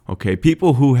Okay,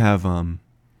 people who have been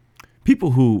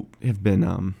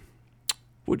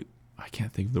I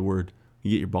can't think of the word. You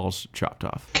get your balls chopped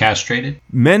off. Castrated?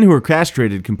 Men who are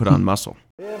castrated can put on muscle.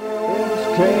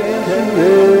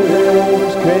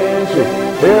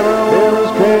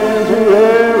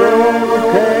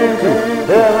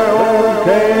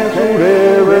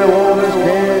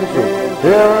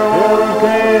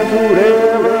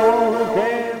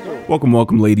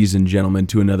 Welcome, ladies and gentlemen,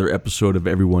 to another episode of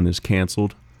Everyone is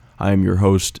Canceled. I am your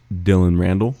host, Dylan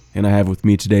Randall, and I have with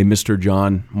me today Mr.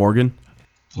 John Morgan.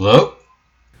 Hello?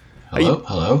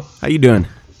 Hello? How you doing?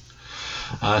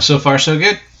 So far, so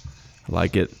good. I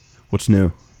like it. What's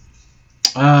new?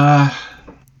 Not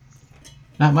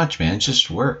much, man. It's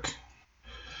just work.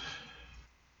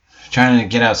 Trying to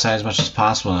get outside as much as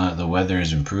possible now that the weather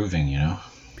is improving, you know?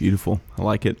 Beautiful. I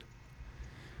like it.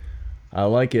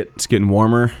 It's getting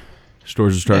warmer.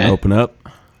 Stores are starting to open up.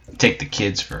 Take the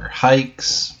kids for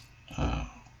hikes.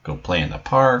 Go play in the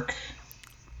park.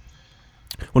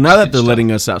 Well, now that they're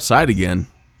letting us outside again,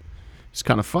 it's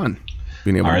kind of fun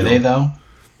being able. Are they though?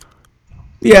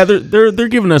 Yeah, they're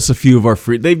giving us a few of our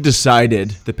free. They've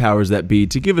decided, the powers that be,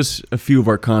 to give us a few of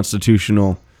our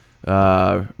constitutional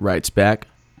rights back.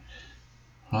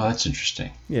 Oh, that's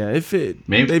interesting. Yeah,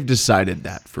 maybe they've decided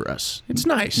that for us. It's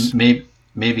nice.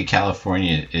 Maybe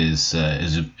California is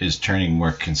turning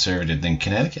more conservative than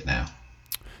Connecticut now.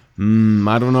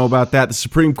 I don't know about that. The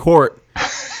Supreme Court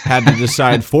had to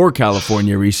decide for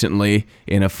California recently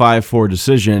in a 5-4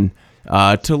 decision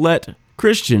to let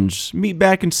Christians meet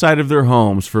back inside of their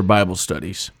homes for Bible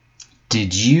studies.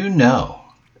 Did you know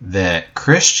that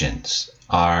Christians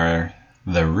are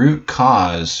the root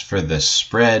cause for the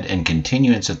spread and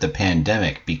continuance of the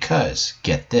pandemic because,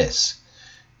 get this,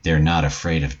 they're not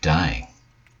afraid of dying?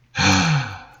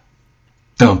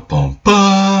 Dum bum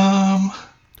bum.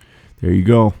 There you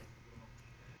go.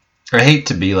 I hate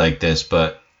to be like this,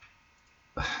 but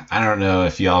I don't know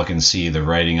if y'all can see the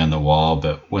writing on the wall,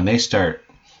 but when they start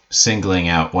singling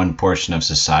out one portion of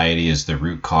society as the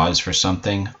root cause for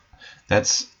something,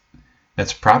 that's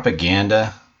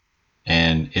propaganda,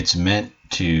 and it's meant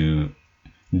to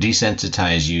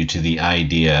desensitize you to the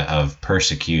idea of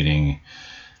persecuting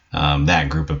that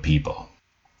group of people.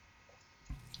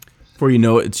 Before you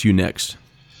know it, it's you next.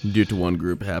 You do it to one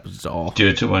group, it happens to all. Do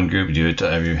it to one group, do it to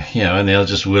every, and they'll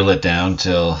just whittle it down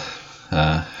till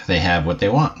they have what they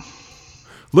want.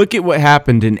 Look at what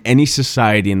happened in any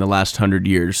society in the last 100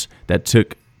 years that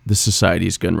took the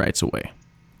society's gun rights away.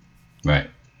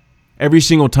 Right. Every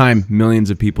single time,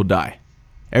 millions of people die.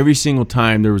 Every single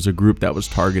time there was a group that was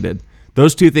targeted.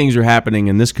 Those two things are happening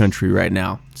in this country right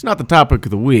now. It's not the topic of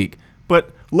the week,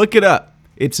 but look it up.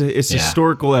 It's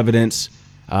historical evidence.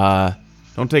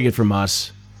 Don't take it from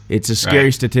us. It's a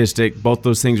scary statistic. Both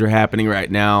those things are happening right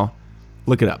now.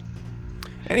 Look it up.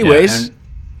 Anyways. Yeah,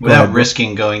 without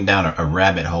risking going down a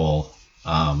rabbit hole,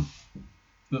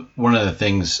 one of the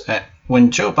things,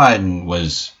 when Joe Biden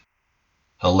was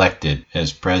elected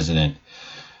as president,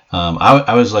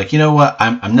 I was like, you know what?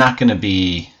 I'm not going to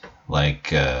be like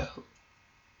the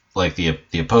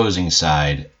opposing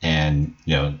side and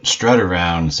strut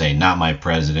around and say, not my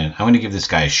president. I'm going to give this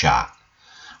guy a shot.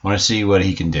 I want to see what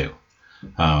he can do.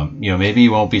 Maybe he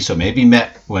won't be so. Maybe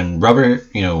when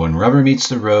rubber meets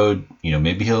the road,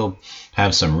 maybe he'll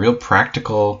have some real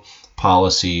practical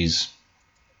policies.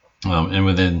 And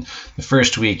within the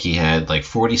first week, he had like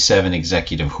 47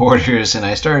 executive orders, and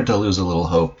I started to lose a little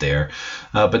hope there.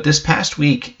 But this past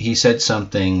week, he said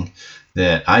something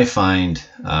that I find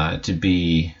to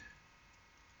be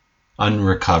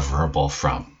unrecoverable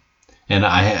from, and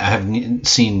I have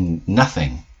seen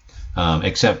nothing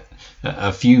except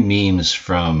a few memes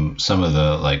from some of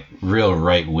the real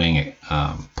right-wing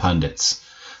pundits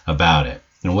about it.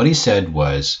 And what he said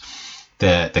was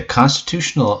that the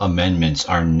constitutional amendments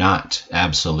are not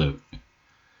absolute.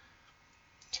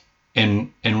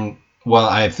 And while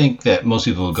I think that most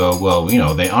people will go, well,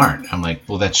 they aren't. I'm like,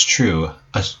 well, that's true,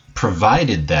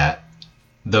 provided that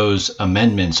those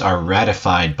amendments are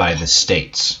ratified by the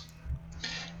states.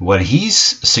 What he's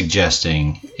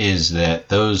suggesting is that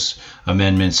those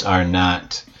amendments are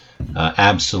not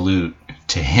absolute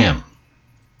to him,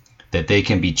 that they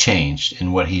can be changed.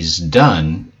 And what he's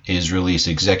done is release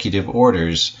executive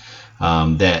orders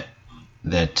that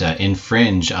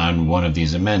infringe on one of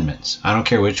these amendments. I don't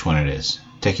care which one it is.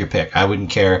 Take your pick. I wouldn't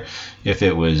care if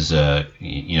it was, the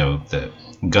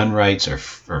gun rights or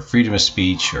freedom of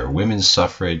speech or women's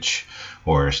suffrage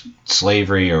or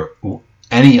slavery or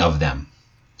any of them.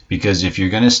 Because if you're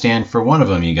going to stand for one of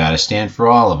them, you got to stand for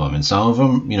all of them. And some of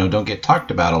them, don't get talked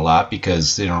about a lot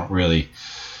because they don't really,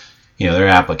 their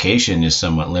application is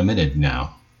somewhat limited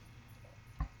now.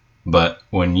 But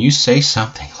when you say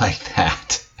something like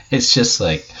that, it's just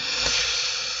like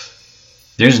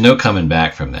there's no coming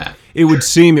back from that. It would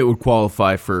seem it would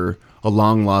qualify for a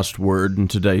long lost word in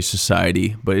today's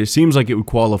society, but it seems like it would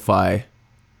qualify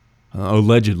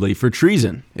allegedly for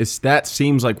treason. That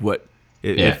seems like what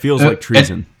it feels like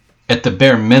treason. At the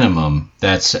bare minimum,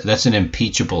 that's an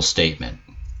impeachable statement.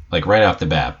 Like right off the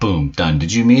bat, boom, done.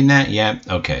 Did you mean that? Yeah,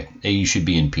 okay. You should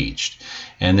be impeached.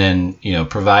 And then,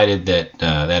 provided that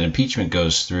that impeachment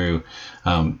goes through,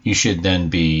 you should then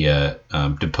be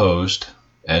deposed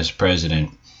as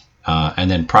president and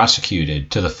then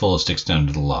prosecuted to the fullest extent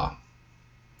of the law.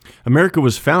 America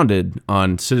was founded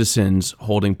on citizens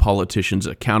holding politicians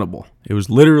accountable. It was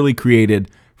literally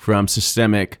created from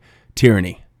systemic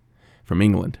tyranny from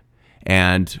England.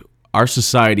 And our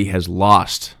society has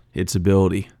lost its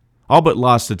ability, all but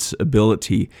lost its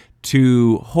ability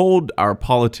to hold our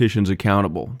politicians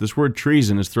accountable. This word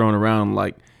treason is thrown around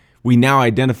like we now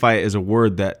identify it as a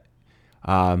word that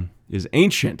is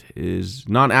ancient, is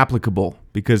non-applicable,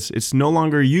 because it's no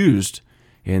longer used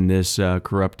in this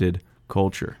corrupted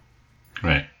culture.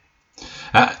 Right.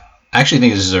 I actually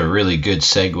think this is a really good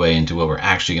segue into what we're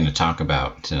actually going to talk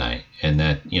about tonight. And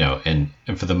that, and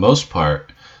for the most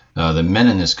part, the men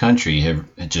in this country have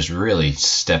just really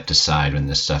stepped aside when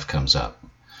this stuff comes up.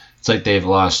 It's like they've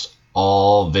lost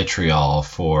all vitriol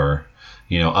for,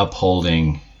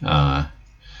 upholding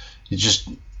just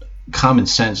common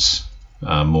sense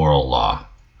moral law.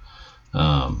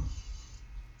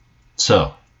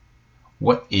 So,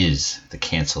 what is the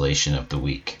cancellation of the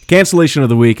week? Cancellation of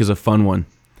the week is a fun one.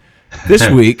 This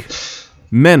week,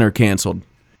 men are canceled.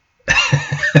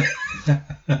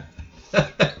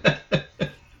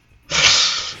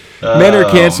 Men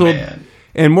are canceled,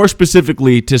 and more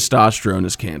specifically, testosterone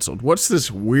is canceled. What's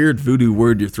this weird voodoo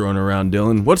word you're throwing around,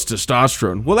 Dylan? What's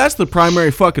testosterone? Well, that's the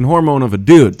primary fucking hormone of a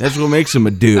dude. That's what makes him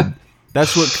a dude.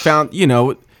 That's what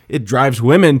it drives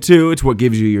women too. It's what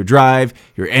gives you your drive,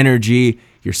 your energy,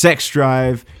 your sex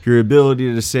drive, your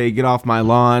ability to say, get off my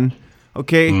lawn.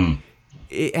 Okay?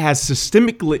 It has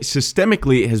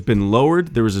systemically it has been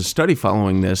lowered. There was a study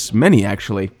following this, many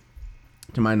actually,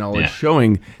 to my knowledge,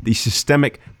 showing the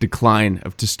systemic decline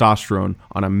of testosterone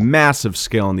on a massive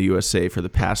scale in the USA for the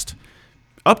past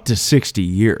up to 60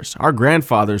 years. Our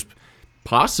grandfathers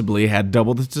possibly had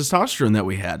double the testosterone that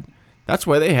we had. That's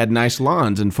why they had nice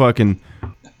lawns and fucking...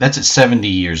 That's at 70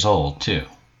 years old, too.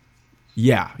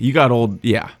 Yeah, you got old,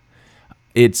 yeah.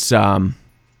 It's,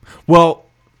 well,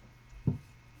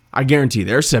 I guarantee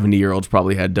their 70-year-olds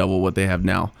probably had double what they have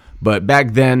now. But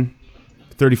back then,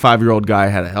 35-year-old guy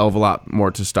had a hell of a lot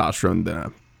more testosterone than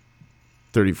a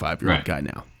 35-year-old guy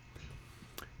now.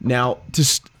 Now,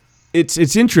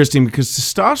 it's interesting because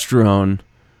testosterone,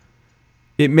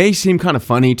 it may seem kind of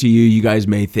funny to you. You guys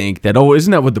may think that,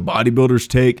 isn't that what the bodybuilders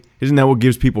take? Isn't that what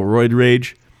gives people roid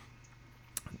rage?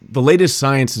 The latest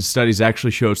science and studies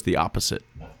actually show it's the opposite.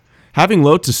 Having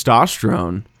low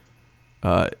testosterone,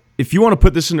 if you want to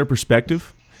put this into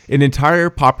perspective, an entire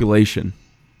population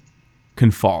can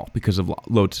fall because of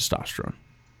low testosterone.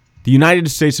 The United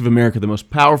States of America, the most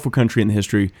powerful country in the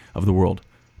history of the world,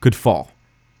 could fall.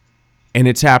 And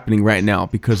it's happening right now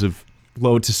because of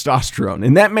low testosterone.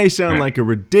 And that may sound like a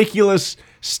ridiculous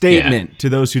statement to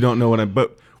those who don't know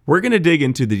but we're going to dig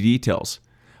into the details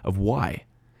of why.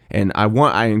 And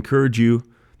I encourage you,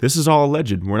 this is all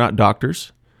alleged. We're not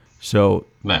doctors. So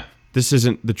this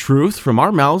isn't the truth from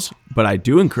our mouths, but I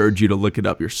do encourage you to look it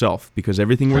up yourself because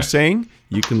everything we're saying,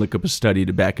 you can look up a study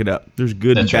to back it up. There's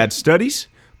good and bad studies,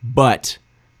 but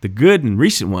the good and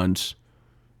recent ones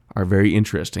are very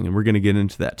interesting, and we're going to get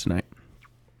into that tonight.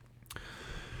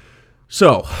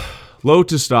 So, low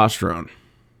testosterone.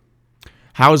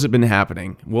 How has it been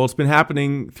happening? Well, it's been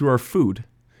happening through our food.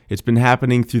 It's been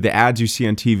happening through the ads you see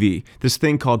on TV, this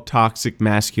thing called toxic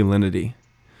masculinity.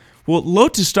 Well, low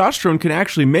testosterone can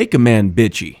actually make a man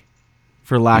bitchy,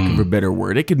 for lack of a better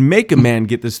word. It could make a man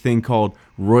get this thing called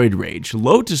roid rage.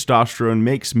 Low testosterone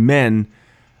makes men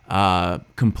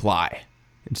comply.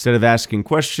 Instead of asking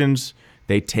questions,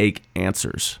 they take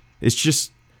answers. It's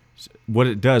just what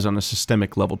it does on a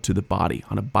systemic level to the body,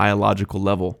 on a biological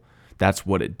level. That's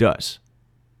what it does.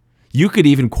 You could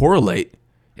even correlate,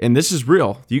 and this is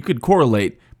real, you could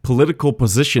correlate political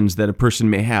positions that a person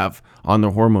may have on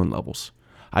their hormone levels.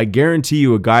 I guarantee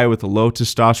you a guy with a low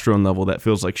testosterone level that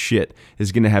feels like shit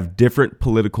is going to have different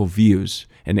political views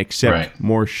and accept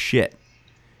more shit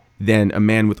than a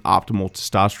man with optimal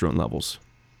testosterone levels.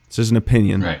 This is an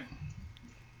opinion. Right.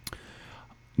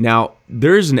 Now,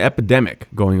 there is an epidemic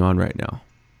going on right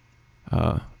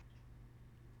now.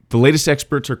 The latest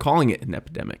experts are calling it an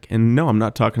epidemic. And no, I'm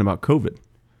not talking about COVID.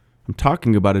 I'm I'm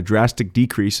talking about a drastic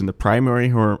decrease in the primary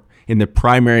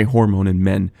hormone in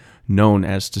men known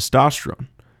as testosterone.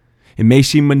 It may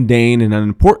seem mundane and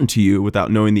unimportant to you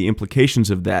without knowing the implications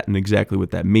of that and exactly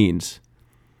what that means.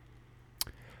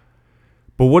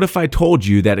 But what if I told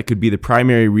you that it could be the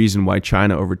primary reason why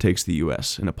China overtakes the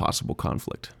U.S. in a possible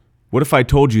conflict? What if I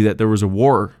told you that there was a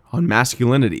war on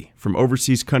masculinity from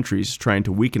overseas countries trying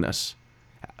to weaken us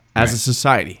as a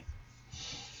society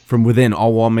from within,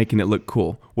 all while making it look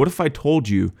cool? What if I told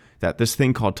you that this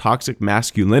thing called toxic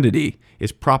masculinity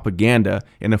is propaganda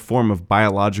in a form of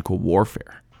biological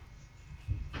warfare?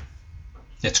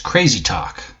 It's crazy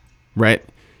talk. Right?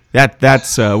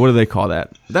 That's what do they call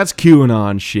that? That's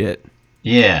QAnon shit.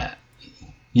 Yeah.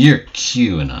 You're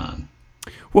QAnon.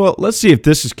 Well, let's see if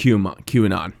this is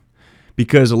QAnon.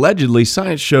 Because allegedly,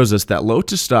 science shows us that low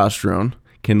testosterone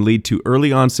can lead to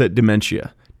early onset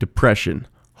dementia, depression,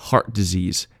 heart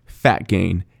disease, fat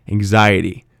gain,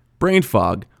 anxiety, brain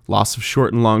fog, loss of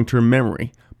short and long-term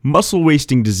memory, muscle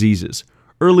wasting diseases,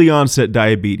 early onset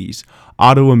diabetes,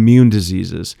 autoimmune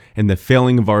diseases, and the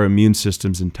failing of our immune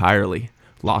systems entirely,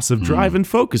 loss of drive and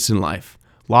focus in life,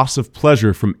 loss of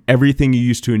pleasure from everything you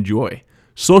used to enjoy,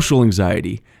 social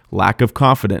anxiety, lack of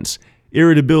confidence,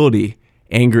 irritability,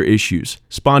 anger issues,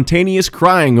 spontaneous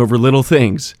crying over little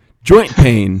things, joint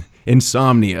pain,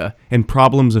 insomnia, and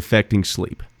problems affecting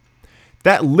sleep.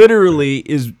 That literally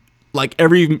is like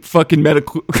every fucking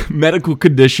medical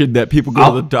condition that people go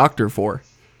to the doctor for.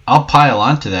 I'll pile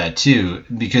onto that too,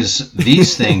 because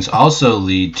these things also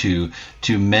lead to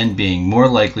men being more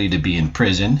likely to be in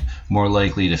prison, more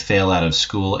likely to fail out of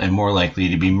school, and more likely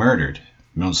to be murdered.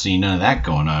 You don't see none of that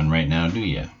going on right now, do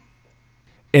you?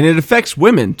 And it affects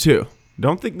women too.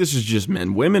 Don't think this is just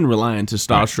men. Women rely on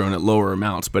testosterone at lower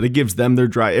amounts, but it gives them their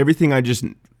drive. Everything I just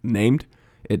named,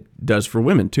 it does for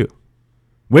women too.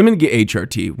 Women get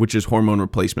HRT, which is hormone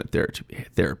replacement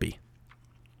therapy.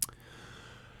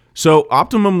 So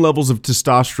optimum levels of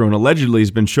testosterone allegedly has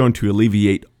been shown to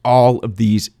alleviate all of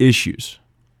these issues.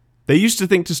 They used to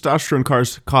think testosterone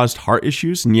caused heart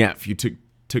issues, and yeah, if you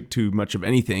took too much of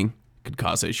anything, it could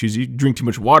cause issues. You drink too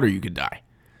much water, you could die.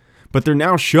 But they're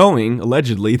now showing,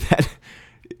 allegedly, that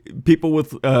people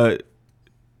with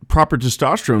proper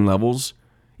testosterone levels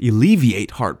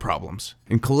alleviate heart problems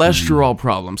and cholesterol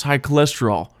problems, high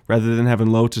cholesterol, rather than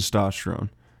having low testosterone.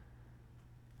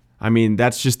 I mean,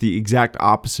 that's just the exact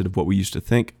opposite of what we used to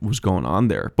think was going on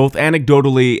there. Both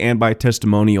anecdotally and by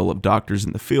testimonial of doctors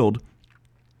in the field,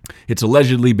 it's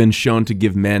allegedly been shown to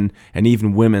give men and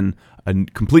even women a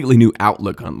completely new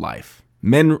outlook on life.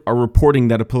 Men are reporting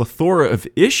that a plethora of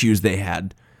issues they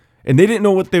had, and they didn't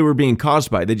know what they were being caused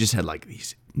by. They just had like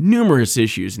these numerous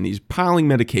issues and these piling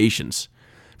medications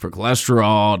for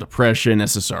cholesterol, depression,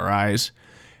 SSRIs.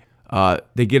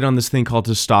 They get on this thing called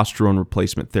testosterone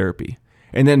replacement therapy.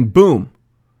 And then boom,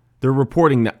 they're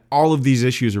reporting that all of these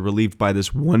issues are relieved by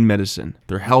this one medicine.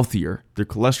 They're healthier. Their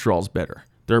cholesterol's better.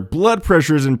 Their blood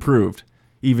pressure is improved,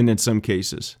 even in some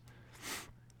cases.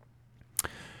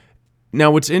 Now,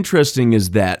 what's interesting is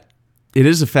that it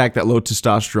is a fact that low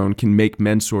testosterone can make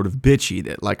men sort of bitchy.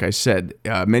 That, like I said,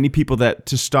 many people that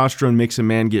testosterone makes a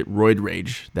man get roid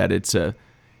rage. That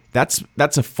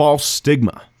that's a false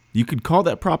stigma. You could call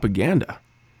that propaganda.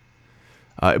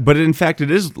 But in fact, it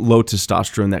is low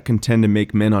testosterone that can tend to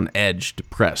make men on edge,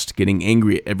 depressed, getting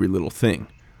angry at every little thing.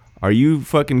 Are you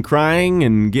fucking crying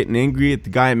and getting angry at the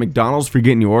guy at McDonald's for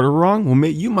getting your order wrong? Well,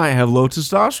 you might have low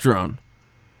testosterone.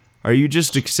 Are you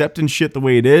just accepting shit the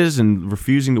way it is and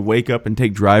refusing to wake up and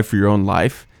take drive for your own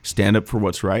life, stand up for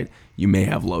what's right? You may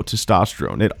have low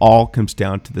testosterone. It all comes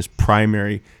down to this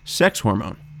primary sex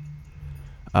hormone.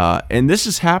 And this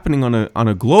is happening on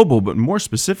a global, but more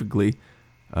specifically,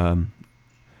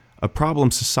 a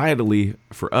problem societally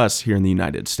for us here in the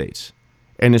United States.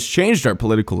 And it's changed our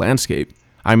political landscape.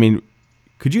 I mean,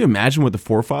 could you imagine what the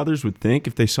forefathers would think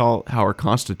if they saw how our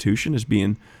Constitution is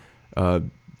being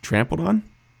trampled on?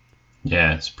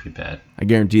 Yeah, it's pretty bad. I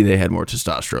guarantee they had more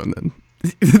testosterone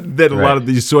than a lot of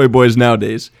these soy boys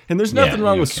nowadays. And there's nothing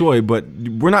wrong with soy, but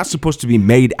we're not supposed to be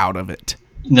made out of it.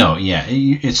 No, yeah,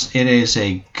 it is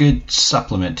a good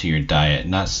supplement to your diet.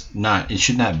 It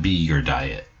should not be your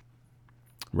diet.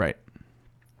 Right.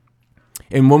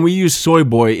 And when we use soy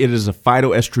boy, it is a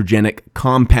phytoestrogenic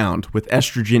compound with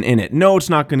estrogen in it. No, it's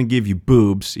not going to give you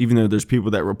boobs, even though there's people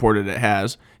that reported it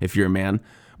has, if you're a man.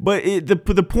 But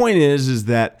the point is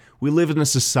that we live in a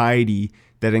society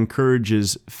that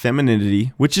encourages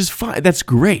femininity, which is fine. That's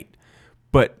great.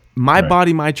 But my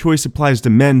body, my choice applies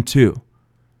to men too.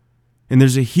 And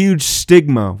there's a huge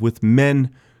stigma with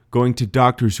men going to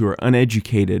doctors who are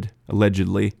uneducated,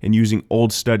 allegedly, and using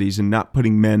old studies and not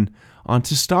putting men on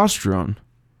testosterone,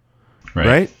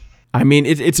 right? I mean,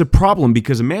 it's a problem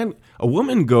because a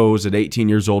woman goes at 18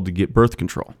 years old to get birth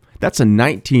control. That's a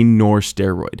 19-nor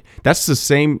steroid. That's the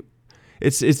same.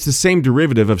 It's the same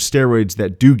derivative of steroids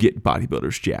that do get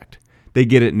bodybuilders jacked. They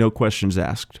get it, no questions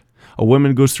asked. A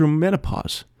woman goes through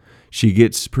menopause. She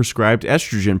gets prescribed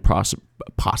estrogen,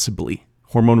 possibly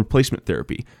hormone replacement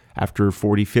therapy after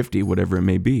 40, 50, whatever it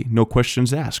may be. No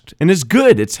questions asked. And it's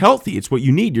good. It's healthy. It's what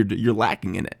you need. You're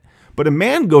lacking in it. But a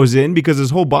man goes in because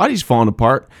his whole body's falling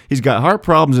apart. He's got heart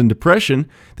problems and depression.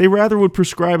 They rather would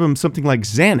prescribe him something like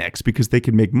Xanax because they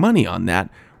could make money on that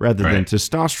rather than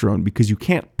testosterone, because you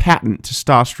can't patent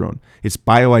testosterone. It's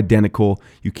bioidentical.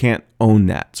 You can't own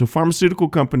that. So pharmaceutical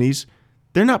companies,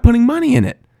 they're not putting money in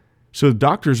it. So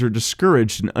doctors are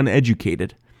discouraged and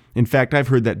uneducated. In fact, I've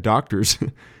heard that doctors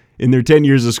in their 10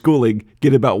 years of schooling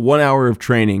get about 1 hour of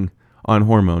training on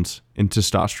hormones and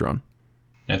testosterone.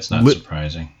 That's not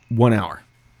surprising. 1 hour.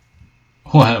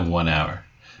 1 hour.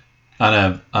 On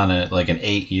a like an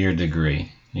 8-year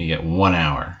degree, you get 1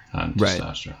 hour on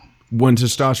testosterone. When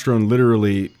testosterone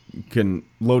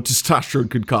low testosterone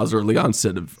could cause early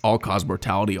onset of all-cause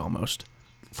mortality almost.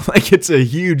 Like, it's a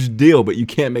huge deal, but you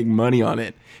can't make money on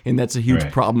it. And that's a huge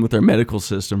problem with our medical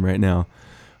system right now.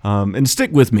 And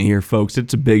stick with me here, folks.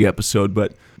 It's a big episode,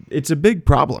 but it's a big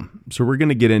problem. So we're going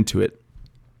to get into it.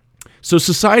 So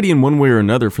society, in one way or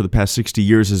another, for the past 60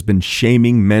 years has been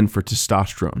shaming men for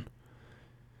testosterone.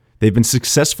 They've been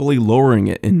successfully lowering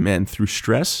it in men through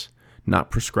stress, not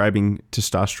prescribing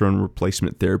testosterone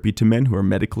replacement therapy to men who are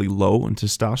medically low in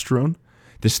testosterone,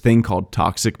 this thing called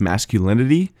toxic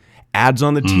masculinity, ads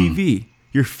on the TV,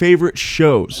 your favorite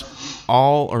shows,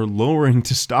 all are lowering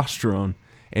testosterone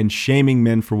and shaming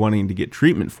men for wanting to get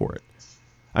treatment for it.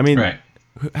 I mean,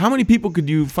 how many people could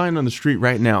you find on the street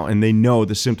right now and they know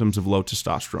the symptoms of low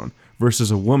testosterone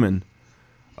versus a woman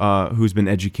who's been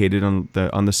educated on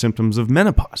the symptoms of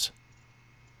menopause?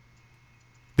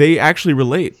 They actually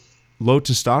relate low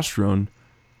testosterone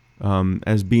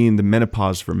as being the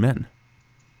menopause for men,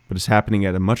 but it's happening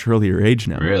at a much earlier age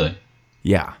now. Really?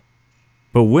 Yeah.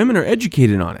 But women are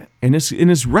educated on it, and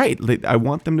it's right. I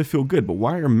want them to feel good, but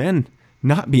why are men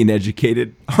not being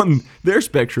educated on their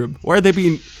spectrum? Why are they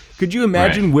being? Could you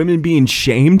imagine women being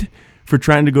shamed for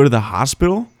trying to go to the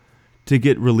hospital to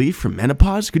get relief from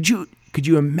menopause? Could you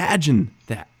imagine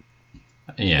that?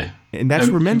 Yeah. And that's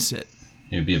where men sit.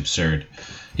 It would be absurd.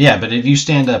 Yeah, but if you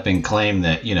stand up and claim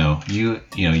that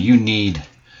you need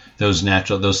those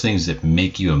things that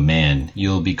make you a man,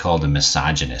 you'll be called a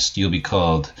misogynist. You'll be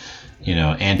called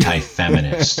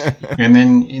anti-feminist, and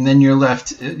then you're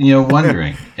left,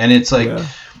 wondering. And it's like,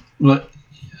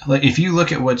 like if you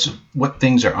look at what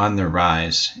things are on the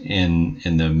rise in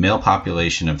the male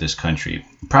population of this country,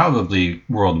 probably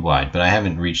worldwide, but I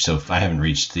haven't reached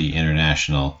the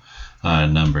international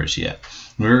numbers yet.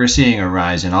 We're seeing a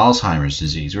rise in Alzheimer's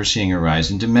disease. We're seeing a rise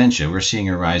in dementia. We're seeing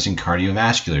a rise in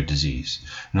cardiovascular disease,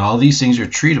 and all these things are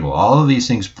treatable. All of these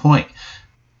things point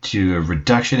to a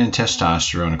reduction in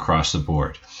testosterone across the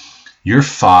board. Your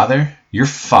father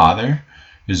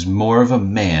is more of a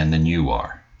man than you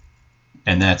are,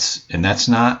 and that's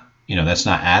not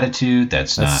attitude.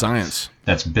 That's not science.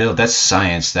 That's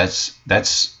science.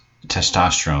 That's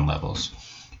testosterone levels.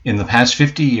 In the past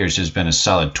 50 years, there's been a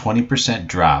solid 20%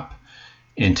 drop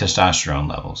in testosterone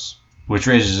levels, which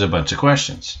raises a bunch of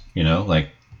questions.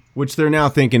 Which they're now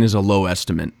thinking is a low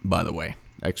estimate, by the way.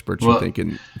 Experts are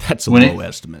thinking that's a low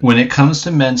estimate. When it comes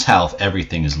to men's health,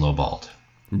 everything is lowballed.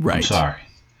 Right. I'm sorry.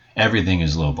 Everything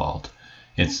is lowballed.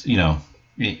 It's, the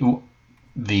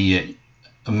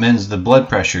blood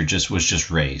pressure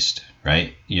was raised,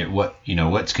 right?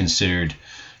 What's considered,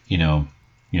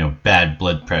 bad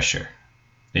blood pressure.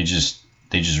 They just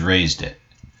raised it.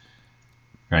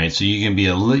 Right? So you can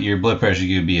your blood pressure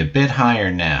could be a bit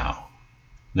higher now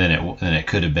than it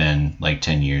could have been like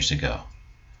 10 years ago.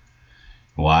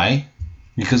 Why?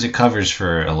 Because it covers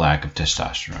for a lack of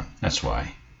testosterone. That's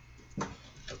why.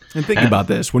 And think about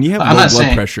this. When you have low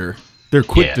blood pressure, they're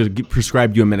quick to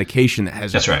prescribe you a medication that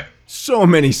has so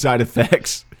many side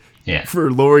effects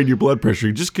for lowering your blood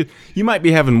pressure. You might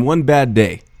be having one bad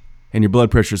day and your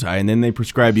blood pressure's high, and then they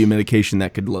prescribe you a medication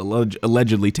that could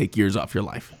allegedly take years off your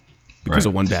life because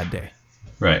of one bad day.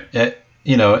 Right.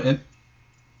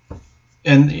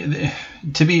 And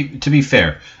to be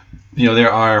fair,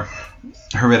 there are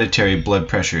hereditary blood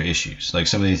pressure issues, like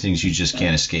some of these things you just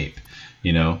can't escape,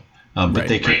 but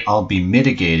they can all be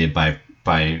mitigated by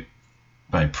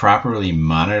properly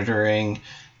monitoring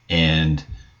and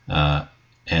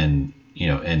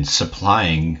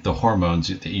supplying the hormones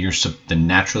that the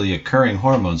naturally occurring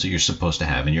hormones that you're supposed to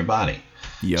have in your body.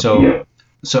 Yep. So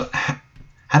So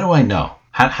how do I know?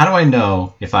 How do I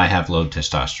know if I have low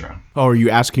testosterone? Oh, are you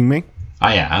asking me? Oh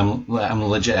yeah, I'm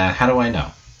legit. How do I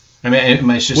know? I mean,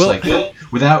 it's just Well, like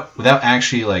without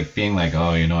actually like being like,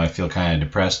 oh, I feel kind of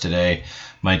depressed today.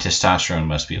 My testosterone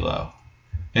must be low.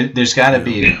 There's got to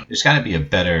be a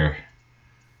better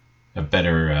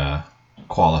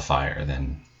qualifier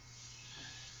than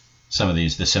some of the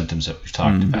symptoms that we've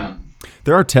talked about.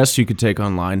 there are tests you could take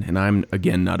online, and I'm,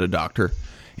 again, not a doctor,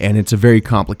 and it's a very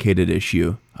complicated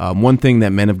issue. One thing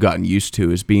that men have gotten used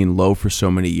to is being low for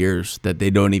so many years that they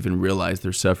don't even realize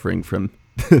they're suffering from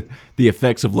the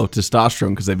effects of low testosterone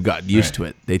because they've gotten used to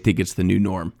it. They think it's the new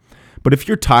norm. But if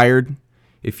you're tired,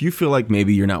 if you feel like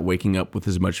maybe you're not waking up with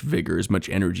as much vigor, as much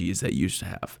energy as that you used to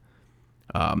have,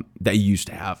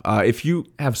 if you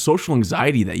have social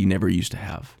anxiety that you never used to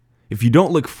have, if you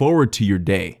don't look forward to your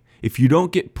day, if you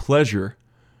don't get pleasure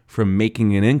from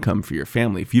making an income for your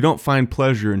family, if you don't find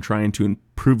pleasure in trying to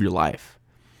improve your life,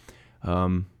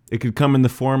 it could come in the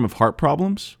form of heart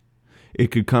problems. It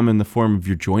could come in the form of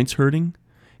your joints hurting.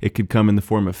 It could come in the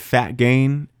form of fat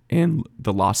gain and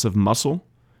the loss of muscle,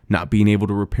 not being able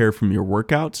to repair from your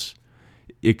workouts.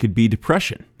 It could be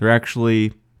depression. There's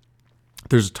a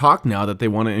talk now that they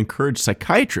want to encourage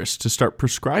psychiatrists to start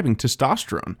prescribing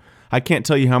testosterone. I can't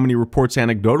tell you how many reports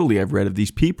anecdotally I've read of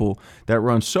these people that were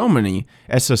on so many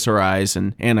SSRIs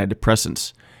and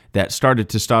antidepressants that started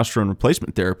testosterone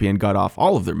replacement therapy and got off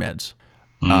all of their meds.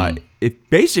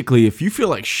 If you feel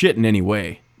like shit in any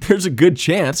way, there's a good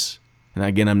chance, and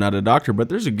again, I'm not a doctor, but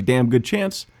there's a damn good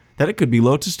chance that it could be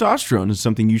low testosterone and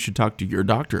something you should talk to your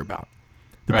doctor about.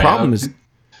 The problem is...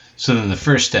 So then the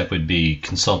first step would be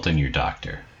consulting your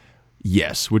doctor.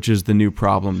 Yes, which is the new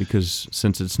problem because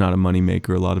since it's not a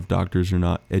moneymaker, a lot of doctors are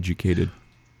not educated.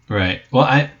 Right. Well,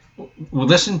 I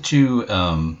listened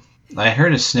to... I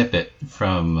heard a snippet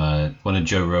from one of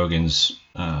Joe Rogan's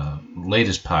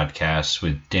latest podcasts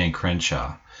with Dan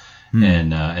Crenshaw.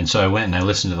 And so I went and I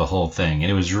listened to the whole thing,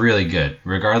 and it was really good.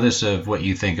 Regardless of what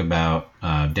you think about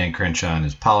Dan Crenshaw and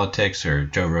his politics or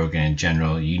Joe Rogan in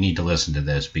general, you need to listen to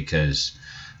this because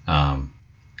a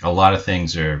lot of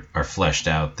things are fleshed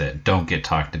out that don't get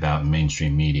talked about in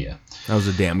mainstream media. That was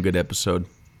a damn good episode.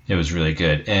 It was really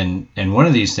good. And one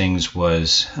of these things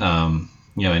was,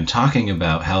 in talking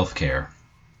about healthcare,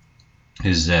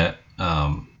 is that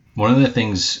one of the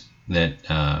things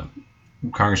that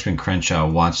Congressman Crenshaw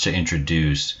wants to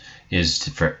introduce is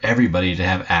for everybody to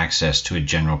have access to a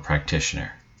general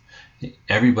practitioner.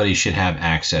 Everybody should have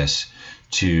access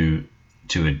to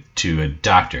a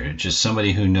doctor, just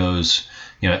somebody who knows,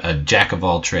 a jack of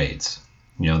all trades,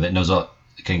 that knows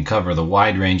can cover the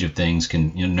wide range of things,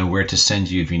 can know where to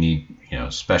send you if you need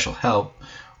special help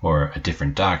or a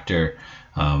different doctor,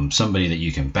 somebody that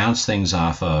you can bounce things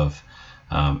off of.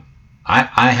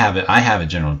 I have a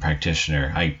general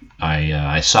practitioner.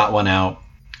 I sought one out.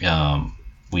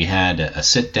 We had a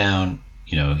sit down.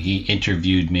 He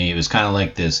interviewed me. It was kind of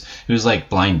like this. It was like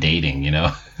blind dating. It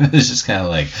was just kind of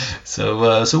like, so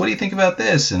what do you think about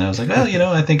this? And I was like,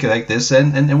 well, I think I like this.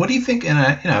 And what do you think? And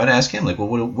I would ask him like, well,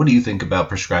 what do you think about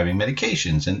prescribing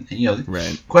medications? And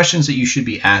right. Questions that you should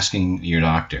be asking your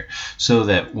doctor, so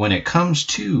that when it comes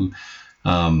to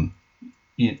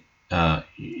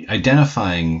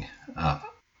identifying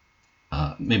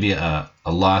maybe a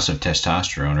loss of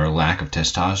testosterone or a lack of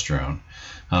testosterone,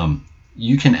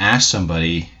 you can ask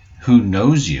somebody who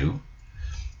knows you,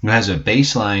 who has a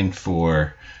baseline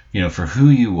for who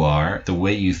you are, the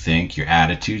way you think, your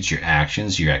attitudes, your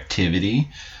actions, your activity,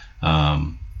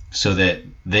 so that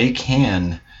they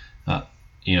can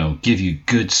give you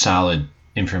good, solid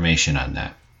information on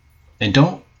that. And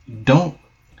don't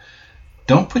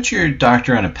put your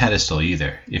doctor on a pedestal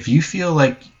either. If you feel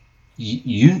like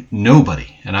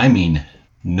nobody, and I mean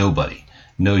nobody,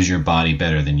 knows your body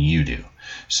better than you do.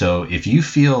 So if you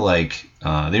feel like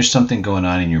there's something going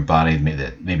on in your body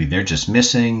that maybe they're just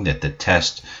missing, that the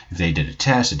test, if they did a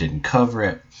test, it didn't cover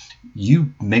it,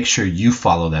 you make sure you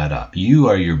follow that up. You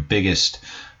are your biggest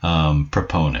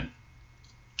proponent.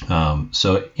 Next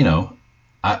time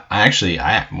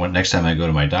I go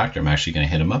to my doctor, I'm actually going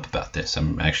to hit him up about this.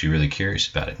 I'm actually really curious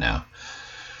about it now.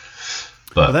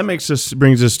 But that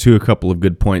brings us to a couple of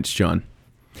good points, John.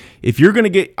 If you're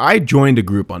going to I joined a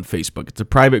group on Facebook. It's a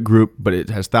private group, but it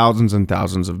has thousands and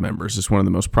thousands of members. It's one of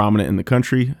the most prominent in the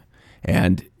country.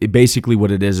 And basically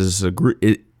what it is a group.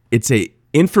 It's a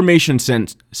information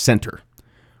center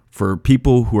for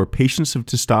people who are patients of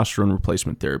testosterone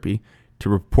replacement therapy to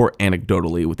report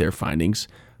anecdotally with their findings,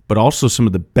 but also some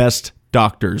of the best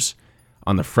doctors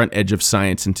on the front edge of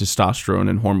science in testosterone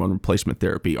and hormone replacement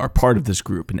therapy are part of this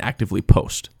group and actively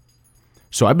post.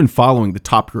 So I've been following the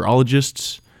top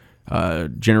urologists,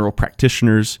 general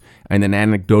practitioners, and then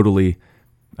anecdotally,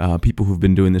 people who've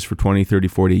been doing this for 20, 30,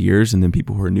 40 years, and then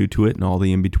people who are new to it and all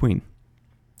the in between.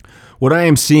 What I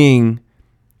am seeing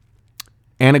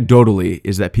anecdotally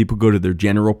is that people go to their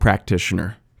general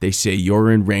practitioner. They say,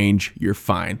 you're in range, you're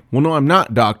fine. Well, no, I'm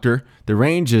not, doctor. The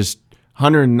range is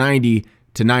 190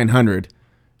 to 900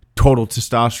 total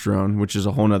testosterone, which is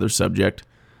a whole nother subject,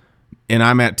 and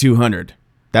I'm at 200.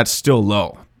 That's still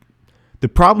low. The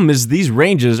problem is these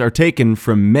ranges are taken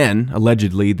from men,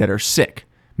 allegedly, that are sick.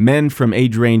 Men from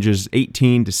age ranges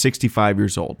 18 to 65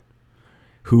 years old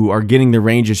who are getting their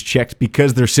ranges checked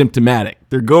because they're symptomatic.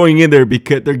 They're going in there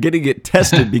because they're getting it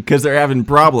tested because they're having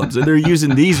problems. And they're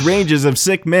using these ranges of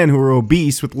sick men who are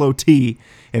obese with low T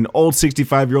and old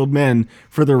 65-year-old men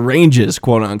for their ranges,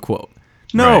 quote unquote.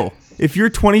 No, right. If you're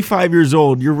 25 years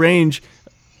old, your range,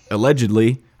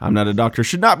 allegedly, I'm not a doctor,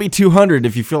 should not be 200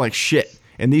 if you feel like shit.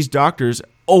 And these doctors,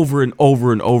 over and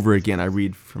over and over again, I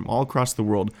read from all across the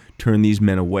world, turn these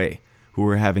men away who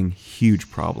are having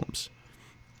huge problems.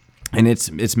 And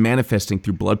it's manifesting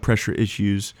through blood pressure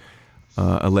issues,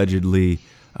 allegedly,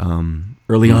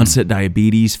 early onset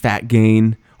diabetes, fat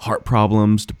gain, heart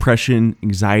problems, depression,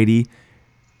 anxiety.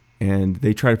 And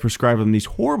they try to prescribe them these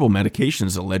horrible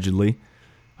medications, allegedly.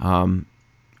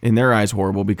 In their eyes,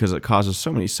 horrible because it causes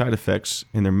so many side effects,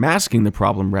 and they're masking the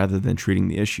problem rather than treating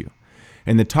the issue.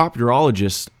 And the top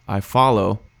urologist I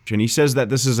follow, Jenny, says that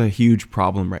this is a huge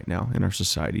problem right now in our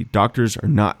society. Doctors are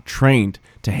not trained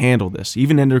to handle this.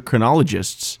 Even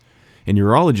endocrinologists and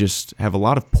urologists have a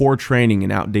lot of poor training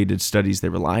and outdated studies they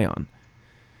rely on.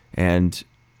 And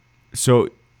so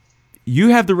you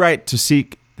have the right to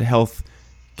seek the health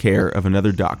care of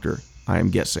another doctor, I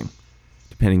am guessing,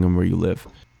 depending on where you live.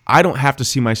 I don't have to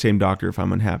see my same doctor if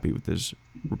I'm unhappy with his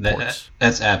reports.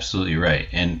 That's absolutely right.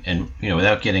 And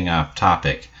without getting off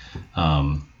topic,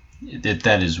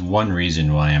 that is one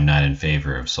reason why I'm not in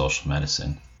favor of social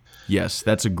medicine. Yes,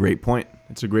 that's a great point.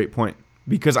 It's a great point.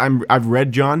 Because I've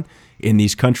read, John, in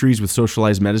these countries with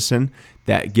socialized medicine,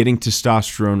 that getting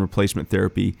testosterone replacement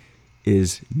therapy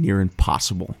is near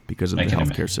impossible because of the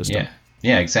healthcare system.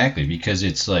 Yeah, exactly. Because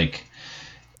it's like,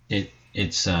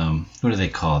 it's what do they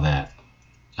call that?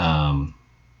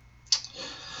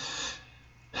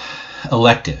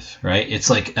 Elective, right? It's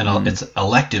like it's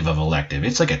elective of elective.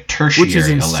 It's like a tertiary, which is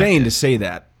insane elective. To say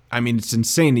that. I mean, it's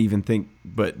insane to even think,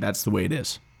 but that's the way it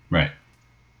is. Right.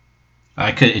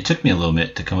 It took me a little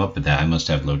bit to come up with that. I must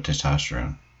have low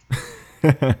testosterone.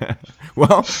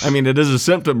 Well, I mean, it is a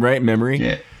symptom, right? Memory.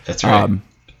 Yeah, that's right.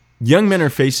 Young men are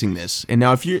facing this, and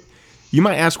now if you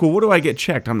might ask, well, what do I get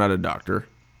checked? I'm not a doctor.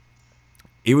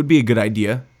 It would be a good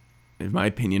idea, in my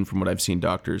opinion, from what I've seen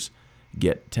doctors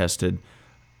get tested,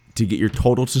 to get your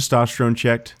total testosterone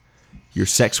checked, your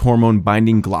sex hormone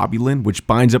binding globulin, which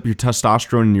binds up your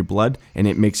testosterone in your blood, and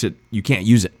it makes it, you can't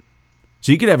use it.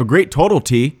 So you could have a great total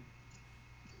T,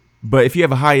 but if you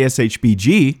have a high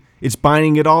SHBG, it's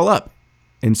binding it all up.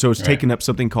 And so it's taking up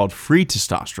something called free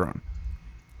testosterone.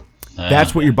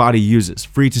 That's what your body uses,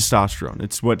 free testosterone.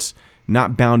 It's what's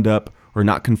not bound up or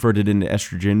not converted into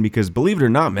estrogen, because believe it or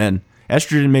not, men,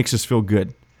 estrogen makes us feel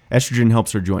good. Estrogen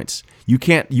helps our joints.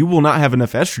 You will not have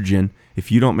enough estrogen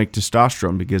if you don't make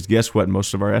testosterone, because guess what?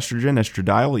 Most of our estrogen,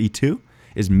 estradiol, E2,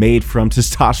 is made from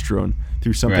testosterone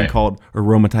through something called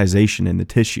aromatization in the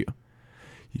tissue.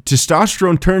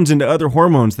 Testosterone turns into other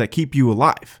hormones that keep you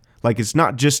alive. Like, it's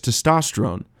not just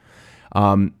testosterone.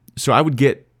 So I would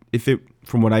get,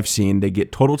 from what I've seen, they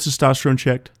get total testosterone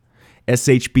checked,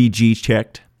 SHBG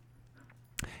checked,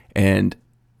 and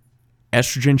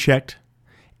estrogen checked,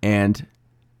 and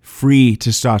free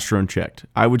testosterone checked.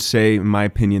 I would say, in my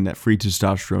opinion, that free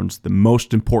testosterone is the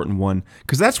most important one,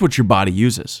 because that's what your body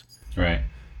uses. Right.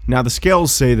 Now, the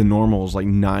scales say the normal is like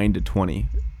 9 to 20.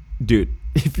 Dude,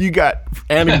 if you got,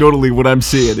 anecdotally what I'm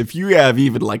seeing, if you have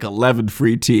even like 11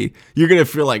 free T, you're going to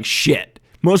feel like shit.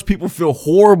 Most people feel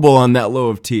horrible on that low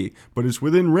of T, but it's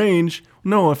within range.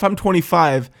 No, if I'm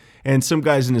 25 and some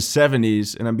guy's in his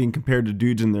 70s and I'm being compared to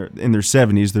dudes in their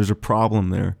 70s, there's a problem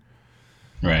there.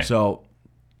 Right. So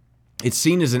it's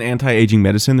seen as an anti-aging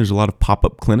medicine. There's a lot of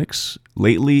pop-up clinics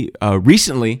lately.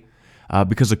 Recently,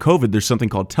 because of COVID, there's something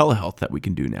called telehealth that we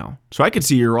can do now. So I could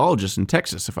see a urologist in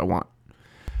Texas if I want.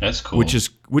 That's cool. Which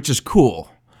is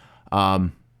cool.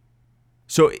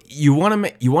 So you want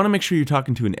to make sure you're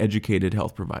talking to an educated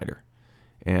health provider,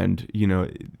 and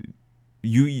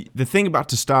the thing about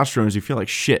testosterone is you feel like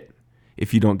shit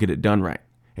if you don't get it done right.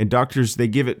 And doctors, they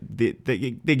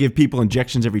give people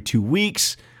injections every 2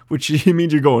 weeks, which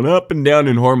means you're going up and down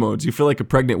in hormones. You feel like a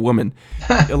pregnant woman.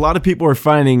 A lot of people are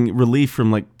finding relief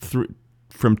from like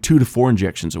from 2 to 4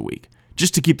 injections a week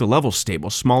just to keep the levels stable,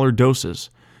 smaller doses.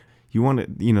 You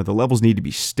want to, the levels need to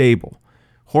be stable.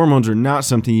 Hormones are not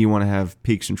something you want to have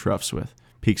peaks and troughs with,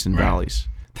 peaks and valleys.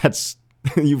 That's,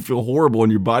 you feel horrible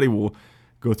and your body will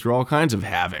go through all kinds of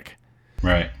havoc.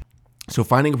 Right. So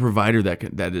finding a provider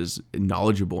that is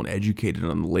knowledgeable and educated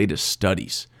on the latest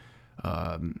studies,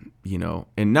 and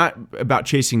not about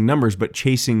chasing numbers, but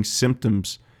chasing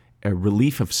symptoms,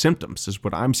 relief of symptoms is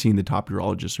what I'm seeing the top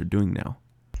urologists are doing now.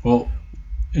 Well,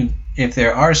 if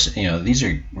there are, these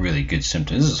are really good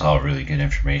symptoms. This is all really good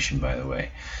information, by the way.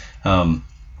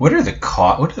 What are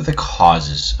the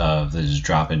causes of this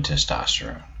drop in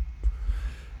testosterone?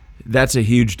 That's a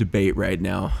huge debate right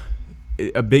now.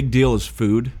 A big deal is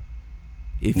food.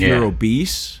 If you're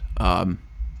obese,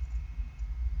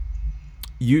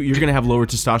 you're going to have lower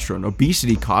testosterone.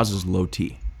 Obesity causes low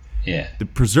T. Yeah. The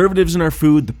preservatives in our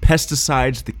food, the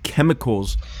pesticides, the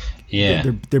chemicals,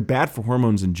 they're bad for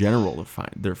hormones in general.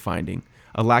 They're finding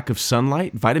a lack of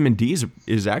sunlight. Vitamin D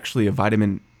is actually a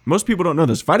vitamin. Most people don't know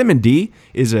this. Vitamin D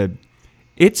is a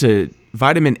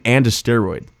vitamin and a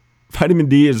steroid. Vitamin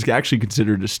D is actually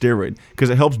considered a steroid because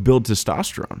it helps build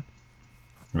testosterone.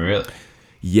 Really?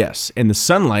 Yes. And the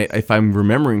sunlight, if I'm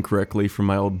remembering correctly from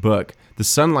my old book, the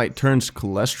sunlight turns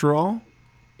cholesterol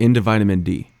into vitamin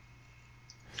D.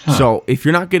 Huh. So if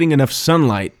you're not getting enough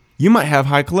sunlight, you might have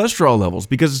high cholesterol levels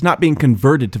because it's not being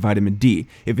converted to vitamin D.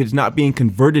 If it's not being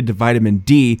converted to vitamin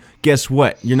D, guess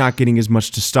what? You're not getting as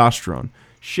much testosterone.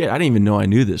 Shit, I didn't even know I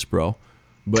knew this, bro.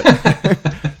 But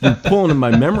you're pulling in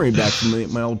my memory back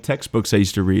from my old textbooks I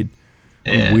used to read.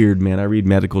 I'm weird, man. I read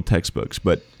medical textbooks.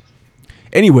 But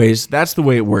anyways, that's the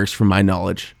way it works from my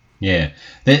knowledge. Yeah.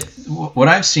 What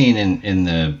I've seen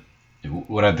in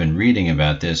what I've been reading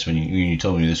about this, when you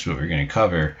told me this is what we're going to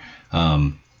cover,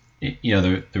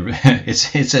 it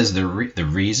says the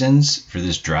reasons for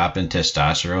this drop in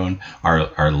testosterone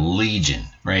are legion,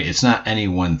 right? It's not any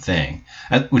one thing,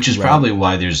 which is probably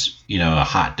why there's a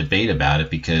hot debate about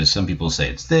it, because some people say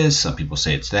it's this, some people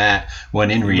say it's that, when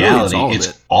in reality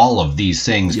it's all of these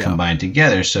things combined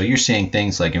together. So you're seeing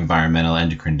things like environmental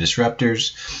endocrine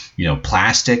disruptors,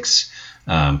 plastics,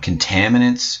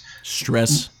 contaminants,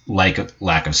 stress, like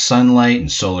lack of sunlight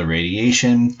and solar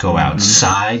radiation. Go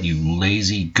outside, you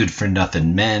lazy,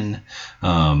 good-for-nothing men.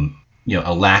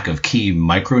 A lack of key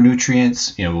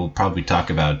micronutrients. We'll probably talk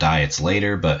about diets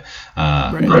later, but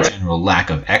general lack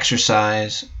of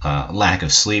exercise, lack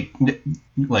of sleep.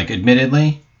 Like,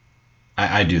 admittedly,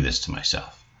 I do this to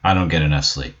myself. I don't get enough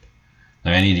sleep.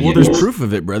 Like, I need to there's proof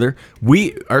of it, brother.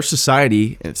 Our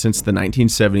society, since the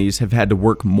 1970s, have had to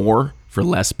work more for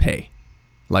less pay.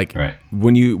 Like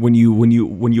when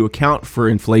you account for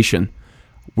inflation,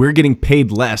 we're getting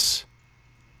paid less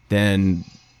than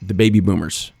the baby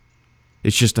boomers.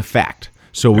 It's just a fact.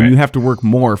 So when you have to work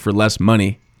more for less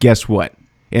money, guess what?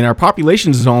 And our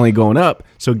population is only going up.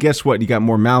 So guess what? You got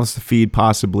more mouths to feed,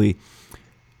 possibly.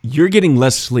 You're getting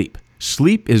less sleep.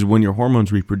 Sleep is when your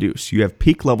hormones reproduce. You have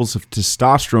peak levels of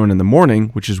testosterone in the morning,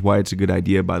 which is why it's a good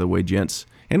idea, by the way, gents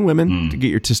and women, to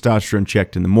get your testosterone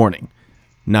checked in the morning.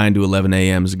 9 to 11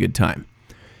 a.m. is a good time.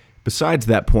 Besides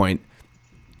that point,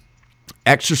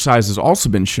 exercise has also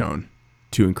been shown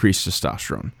to increase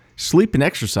testosterone. Sleep and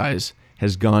exercise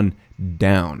has gone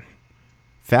down.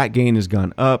 Fat gain has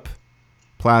gone up,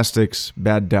 plastics,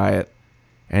 bad diet,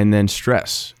 and then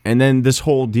stress. And then this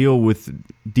whole deal with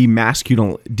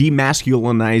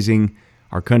demasculinizing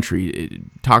our country,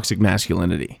 toxic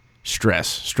masculinity, stress.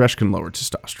 Stress can lower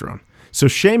testosterone. So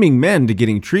shaming men to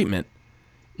getting treatment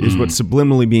is what's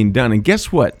subliminally being done. And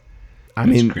guess what?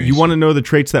 You want to know the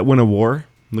traits that win a war?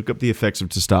 Look up the effects of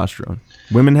testosterone.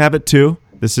 Women have it too.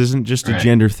 This isn't just a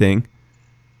gender thing.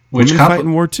 Women fight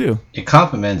in war too. It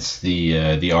complements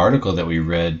the article that we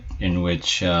read, in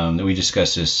which that we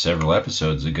discussed this several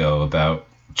episodes ago, about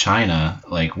China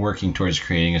working towards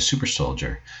creating a super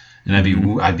soldier. And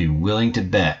I'd be willing to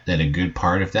bet that a good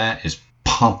part of that is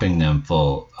pumping them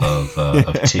full of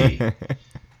tea.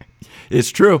 It's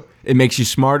true. It makes you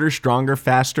smarter, stronger,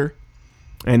 faster,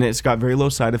 and it's got very low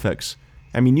side effects.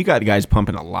 You got guys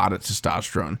pumping a lot of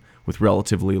testosterone with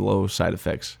relatively low side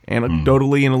effects,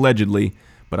 anecdotally and allegedly,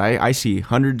 but I see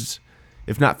hundreds,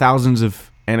 if not thousands,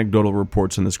 of anecdotal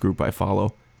reports in this group I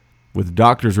follow with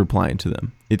doctors replying to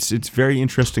them. It's very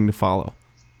interesting to follow.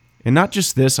 And not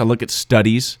just this, I look at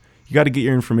studies. You got to get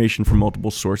your information from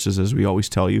multiple sources, as we always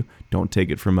tell you. Don't take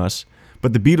it from us.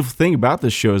 But the beautiful thing about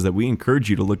this show is that we encourage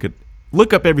you to look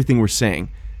up everything we're saying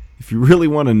if you really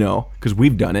want to know, because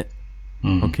we've done it,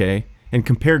 okay? And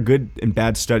compare good and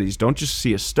bad studies. Don't just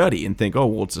see a study and think, oh,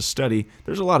 well, it's a study.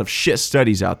 There's a lot of shit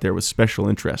studies out there with special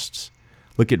interests.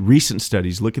 Look at recent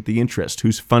studies. Look at the interest.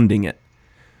 Who's funding it?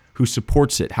 Who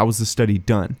supports it? How was the study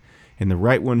done? And the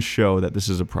right ones show that this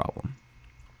is a problem.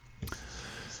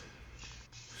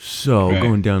 So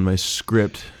going down my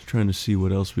script, trying to see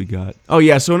what else we got. Oh,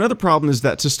 yeah. So another problem is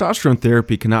that testosterone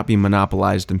therapy cannot be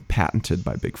monopolized and patented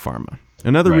by Big Pharma.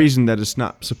 Another reason that it's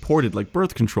not supported like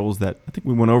birth control is that, I think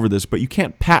we went over this, but you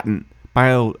can't patent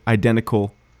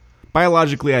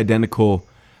biologically identical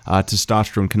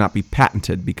testosterone cannot be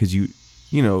patented because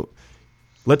you know,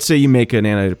 let's say you make an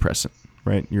antidepressant,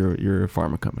 right? You're a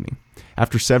pharma company.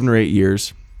 After 7 or 8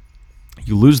 years,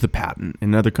 you lose the patent,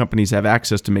 and other companies have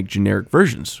access to make generic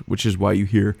versions, which is why you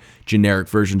hear generic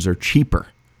versions are cheaper.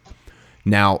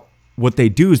 Now, what they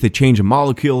do is they change a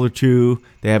molecule or two.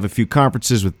 They have a few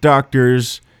conferences with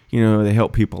doctors. They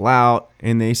help people out,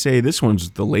 and they say this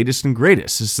one's the latest and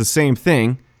greatest. It's the same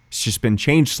thing. It's just been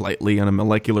changed slightly on a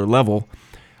molecular level,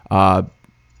 so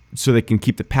they can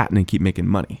keep the patent and keep making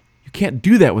money. You can't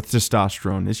do that with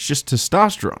testosterone. It's just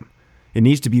testosterone. It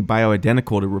needs to be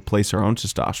bioidentical to replace our own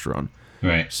testosterone.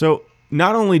 Right. So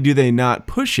not only do they not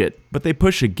push it, but they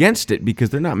push against it because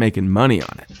they're not making money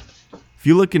on it. If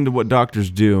you look into what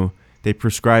doctors do, they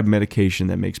prescribe medication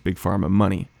that makes Big Pharma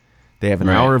money. They have an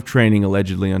hour of training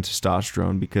allegedly on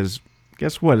testosterone because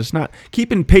guess what? It's not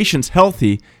keeping patients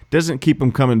healthy doesn't keep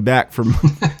them coming back from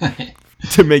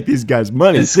to make these guys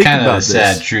money. It's kind of the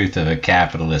sad truth of a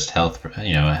capitalist health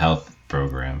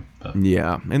program. But.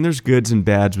 Yeah, and there's goods and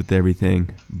bads with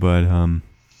everything, but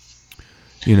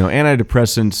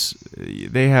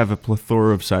antidepressants, they have a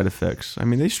plethora of side effects. I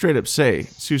mean, they straight up say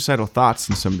suicidal thoughts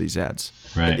in some of these ads.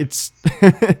 Right. It's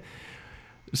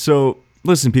so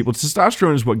listen, people,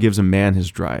 testosterone is what gives a man his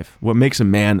drive, what makes a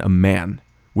man a man.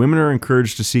 Women are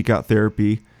encouraged to seek out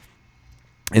therapy,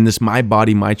 and this my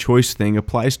body, my choice thing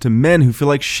applies to men who feel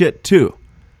like shit too.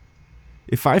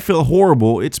 If I feel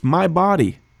horrible, it's my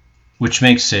body. Which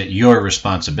makes it your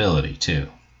responsibility too.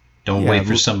 Don't wait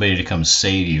for somebody to come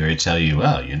say to you or tell you,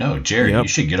 well, Jerry, you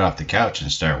should get off the couch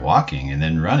and start walking and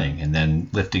then running and then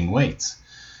lifting weights.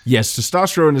 Yes,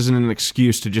 testosterone isn't an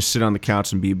excuse to just sit on the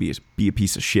couch and be a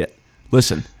piece of shit.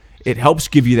 Listen, it helps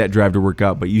give you that drive to work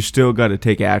out, but you still got to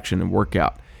take action and work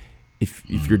out if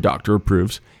your doctor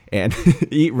approves and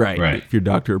eat right. If your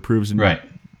doctor approves and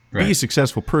be a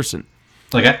successful person.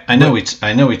 Like I know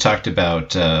we talked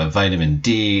about vitamin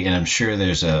D, and I'm sure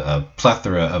there's a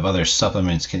plethora of other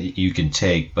supplements you can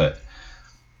take, but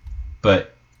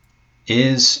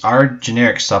are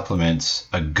generic supplements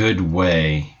a good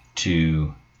way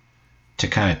to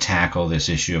kind of tackle this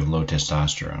issue of low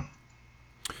testosterone?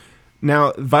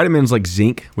 Now, vitamins like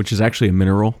zinc, which is actually a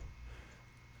mineral,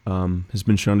 has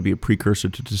been shown to be a precursor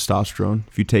to testosterone.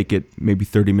 If you take it maybe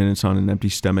 30 minutes on an empty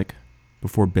stomach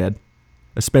before bed,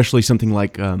 especially something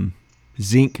like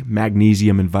zinc,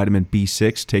 magnesium, and vitamin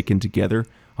B6 taken together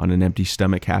on an empty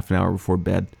stomach half an hour before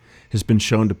bed, has been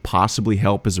shown to possibly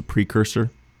help as a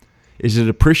precursor. Is it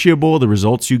appreciable, the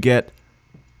results you get?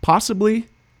 Possibly.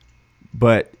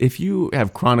 But if you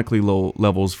have chronically low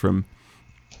levels from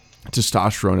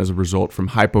testosterone as a result from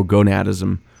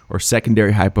hypogonadism or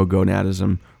secondary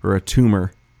hypogonadism or a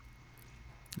tumor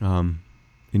in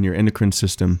your endocrine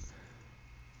system,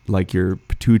 like your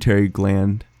pituitary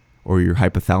gland or your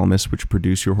hypothalamus, which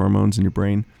produce your hormones in your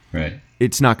brain,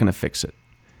 it's not going to fix it.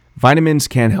 Vitamins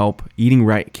can help. Eating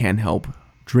right can help.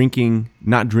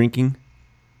 Not drinking,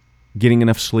 getting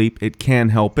enough sleep, it can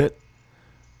help it.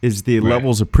 Is the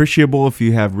levels appreciable if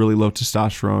you have really low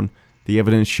testosterone? The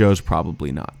evidence shows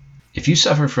probably not. If you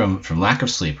suffer from lack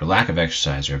of sleep or lack of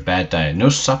exercise or a bad diet, no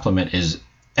supplement is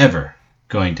ever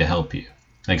going to help you.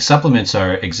 Like, supplements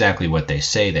are exactly what they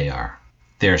say they are.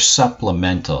 They're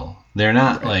supplemental. They're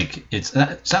not like it's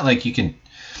not like you can.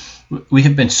 We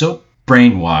have been so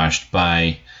brainwashed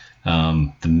by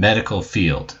the medical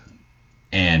field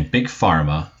and big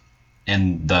pharma,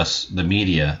 and thus the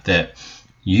media, that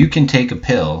you can take a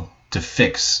pill to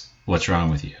fix what's wrong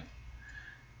with you.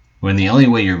 When the only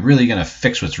way you're really going to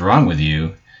fix what's wrong with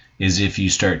you is if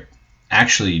you start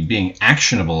actually being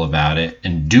actionable about it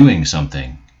and doing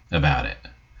something about it.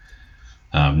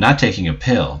 Not taking a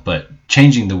pill, but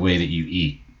changing the way that you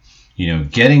eat.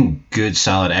 Getting good,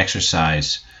 solid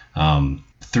exercise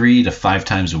 3 to 5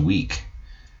 times a week.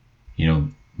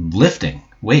 Lifting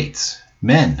weights.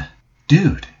 Men,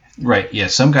 dude. Right, yeah,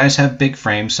 some guys have big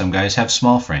frames, some guys have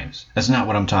small frames. That's not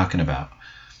what I'm talking about.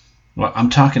 Well, I'm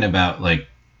talking about, like,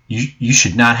 you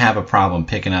should not have a problem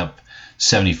picking up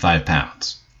 75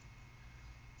 pounds.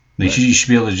 Like, you should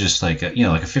be able to just, like a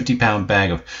 50-pound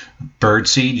bag of bird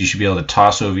seed, you should be able to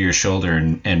toss over your shoulder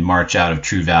and march out of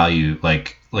True Value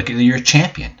like you're a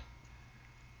champion.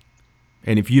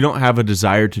 And if you don't have a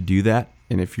desire to do that,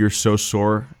 And if you're so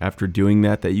sore after doing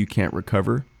that you can't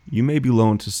recover, you may be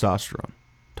low in testosterone.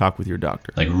 Talk with your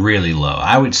doctor. Like really low.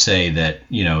 I would say that,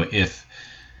 if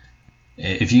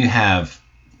you have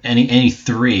any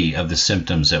three of the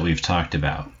symptoms that we've talked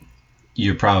about,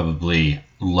 you're probably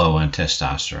low on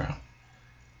testosterone.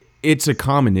 It's a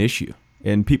common issue.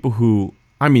 And people who,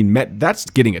 that's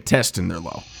getting a test and they're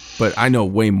low. But I know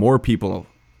way more people,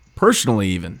 personally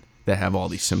even, that have all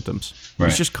these symptoms. Right.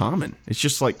 It's just common. It's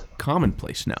just like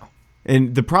commonplace now.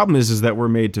 And the problem is that we're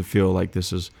made to feel like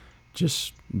this is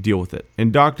just deal with it.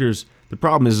 And doctors, the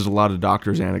problem is a lot of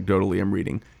doctors, anecdotally I'm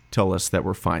reading, tell us that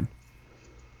we're fine.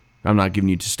 I'm not giving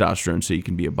you testosterone so you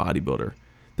can be a bodybuilder.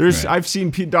 I've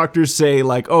seen doctors say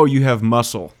like, oh, you have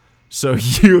muscle, so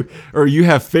you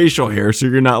have facial hair, so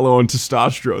you're not low on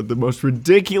testosterone. The most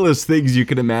ridiculous things you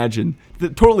can imagine.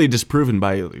 Totally disproven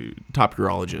by top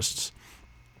urologists.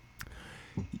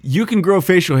 You can grow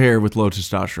facial hair with low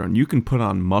testosterone. You can put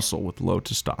on muscle with low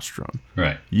testosterone.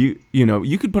 Right. You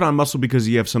could put on muscle because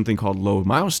you have something called low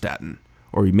myostatin,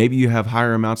 or maybe you have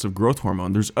higher amounts of growth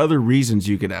hormone. There's other reasons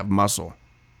you could have muscle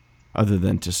other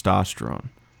than testosterone.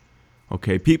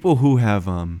 Okay, people who have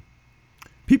been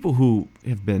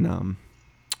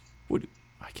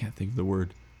I can't think of the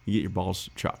word. You get your balls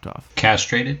chopped off.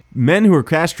 Castrated? Men who are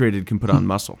castrated can put on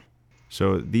muscle.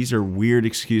 So these are weird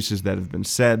excuses that have been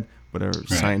said, but are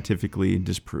scientifically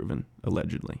disproven,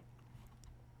 allegedly.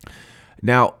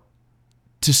 Now,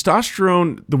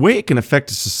 testosterone, the way it can affect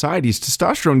a society is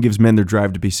testosterone gives men their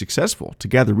drive to be successful, to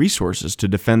gather resources, to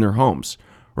defend their homes,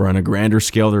 or on a grander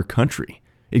scale, their country.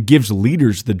 It gives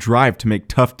leaders the drive to make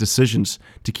tough decisions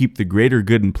to keep the greater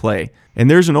good in play. And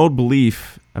there's an old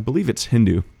belief, I believe it's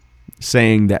Hindu,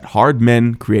 saying that hard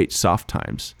men create soft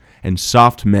times, and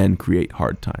soft men create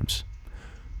hard times.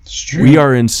 It's true. We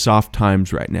are in soft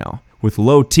times right now. With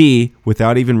low T,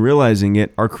 without even realizing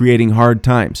it, are creating hard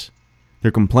times.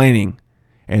 They're complaining,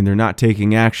 and they're not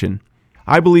taking action.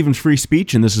 I believe in free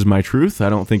speech, and this is my truth. I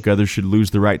don't think others should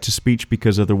lose the right to speech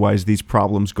because otherwise these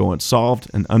problems go unsolved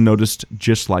and unnoticed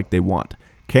just like they want.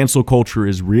 Cancel culture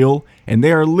is real, and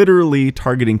they are literally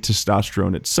targeting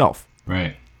testosterone itself.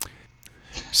 Right.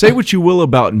 Say what you will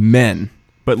about men,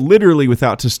 but literally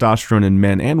without testosterone in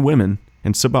men and women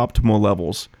and suboptimal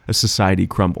levels, a society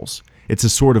crumbles. It's a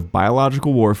sort of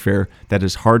biological warfare that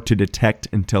is hard to detect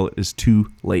until it is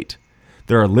too late.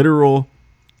 There are literal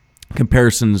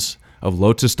comparisons of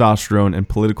low testosterone and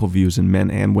political views in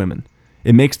men and women.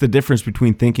 It makes the difference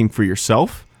between thinking for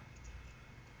yourself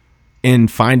and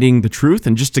finding the truth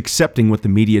and just accepting what the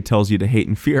media tells you to hate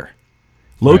and fear.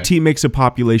 Low T makes a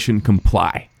population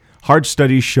comply. Hard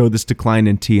studies show this decline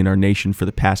in T in our nation for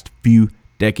the past few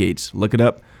decades. Look it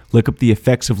up. Look up the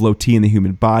effects of low T in the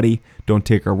human body. Don't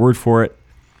take our word for it.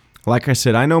 Like I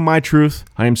said, I know my truth.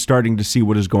 I am starting to see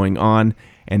what is going on,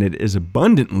 and it is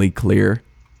abundantly clear.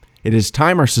 It is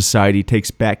time our society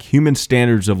takes back human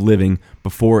standards of living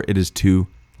before it is too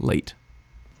late.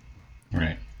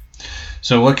 Right.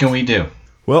 So what can we do?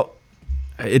 Well,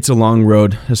 it's a long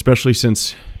road, especially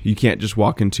since you can't just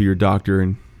walk into your doctor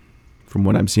and, from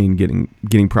what I'm seeing,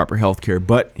 getting proper health care.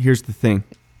 But here's the thing.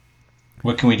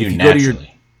 What can we do naturally?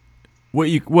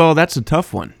 Well, that's a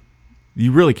tough one.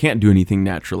 You really can't do anything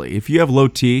naturally. If you have low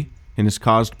T and it's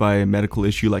caused by a medical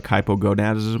issue like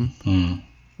hypogonadism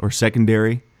or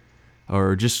secondary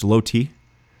or just low T.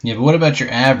 Yeah, but what about your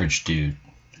average dude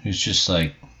who's just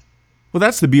like... Well,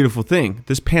 that's the beautiful thing.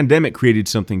 This pandemic created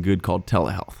something good called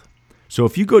telehealth. So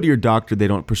if you go to your doctor, they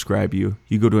don't prescribe you.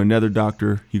 You go to another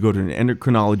doctor, you go to an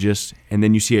endocrinologist, and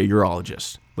then you see a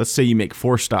urologist. Let's say you make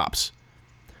 4 stops.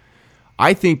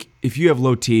 I think if you have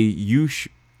low T,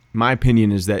 my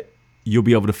opinion is that you'll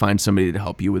be able to find somebody to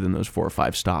help you within those 4 or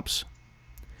 5 stops.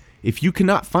 If you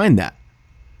cannot find that,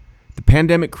 the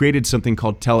pandemic created something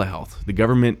called telehealth. The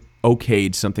government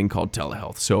okayed something called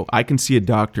telehealth. So I can see a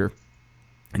doctor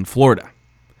in Florida.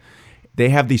 They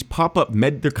have these pop-up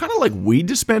they're kind of like weed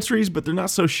dispensaries, but they're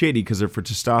not so shady because they're for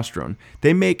testosterone.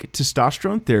 They make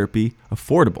testosterone therapy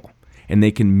affordable, and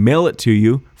they can mail it to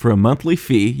you for a monthly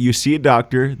fee. You see a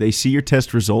doctor, they see your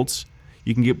test results,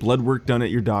 you can get blood work done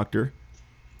at your doctor,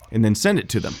 and then send it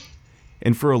to them.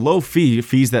 And for a low fee,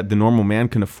 fees that the normal man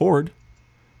can afford,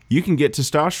 you can get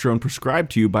testosterone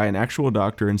prescribed to you by an actual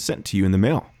doctor and sent to you in the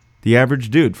mail. The average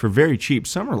dude, for very cheap,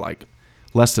 some are like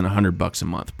less than $100 a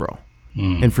month, bro.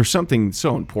 And for something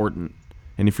so important,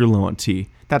 and if you're low on T,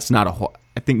 that's not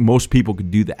I think most people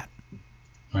could do that.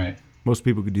 Right. Most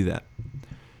people could do that.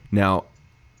 Now,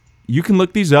 you can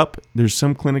look these up. There's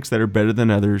some clinics that are better than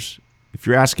others. If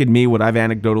you're asking me what I've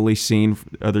anecdotally seen,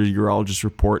 other urologists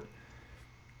report,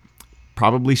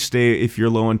 probably stay if you're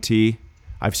low on T.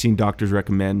 I've seen doctors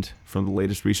recommend, from the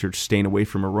latest research, staying away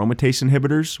from aromatase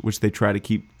inhibitors, which they try to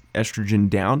keep estrogen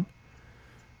down.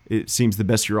 It seems the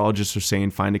best urologists are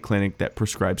saying find a clinic that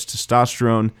prescribes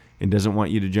testosterone and doesn't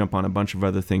want you to jump on a bunch of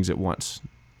other things at once.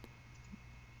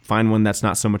 Find one that's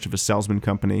not so much of a salesman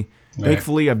company. Right.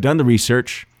 Thankfully, I've done the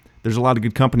research. There's a lot of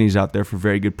good companies out there for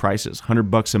very good prices.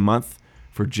 $100 a month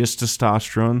for just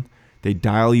testosterone. They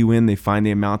dial you in. They find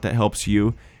the amount that helps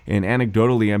you. And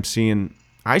anecdotally,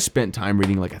 I spent time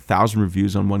reading like 1,000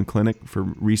 reviews on one clinic for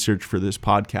research for this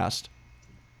podcast.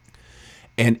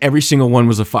 And every single one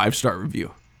was a 5-star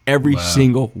review. Every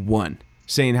single one,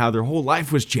 saying how their whole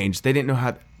life was changed. They didn't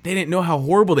know how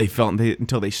horrible they felt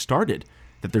until they started.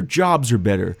 That their jobs are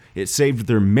better. It saved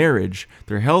their marriage.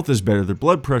 Their health is better. Their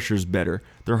blood pressure is better.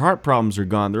 Their heart problems are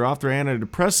gone. They're off their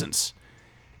antidepressants.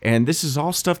 And this is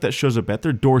all stuff that shows up at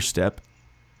their doorstep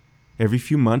every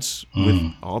few months with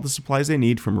all the supplies they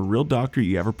need from a real doctor.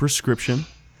 You have a prescription,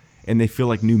 and they feel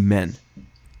like new men.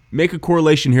 Make a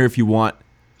correlation here if you want,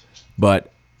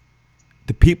 but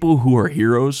the people who are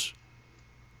heroes,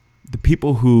 the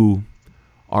people who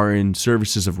are in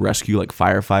services of rescue like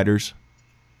firefighters,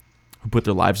 who put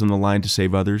their lives on the line to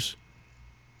save others,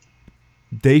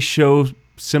 they show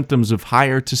symptoms of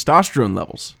higher testosterone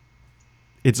levels.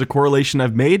 It's a correlation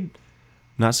I've made. I'm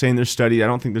not saying there's study. I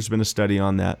don't think there's been a study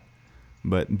on that.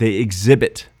 But they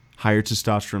exhibit higher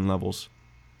testosterone levels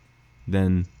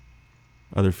than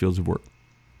other fields of work.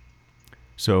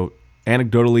 So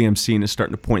anecdotally, I'm seeing it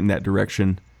starting to point in that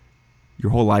direction.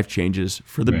 Your whole life changes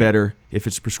for the better if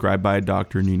it's prescribed by a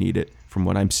doctor and you need it, from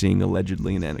what I'm seeing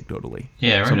allegedly and anecdotally.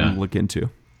 Yeah, right. Something to look into.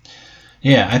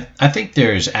 Yeah, I think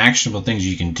there's actionable things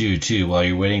you can do too while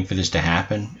you're waiting for this to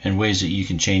happen, and ways that you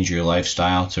can change your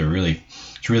lifestyle to really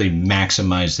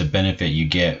maximize the benefit you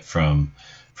get from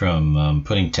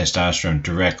putting testosterone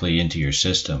directly into your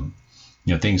system.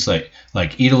 Things like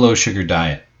eat a low sugar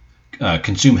diet,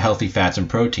 consume healthy fats and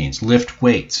proteins, lift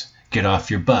weights, get off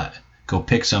your butt, go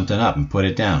pick something up and put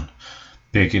it down,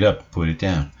 pick it up, put it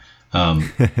down.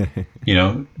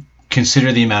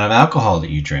 Consider the amount of alcohol that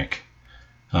you drink.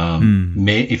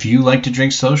 If you like to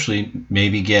drink socially,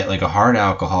 maybe get like a hard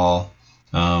alcohol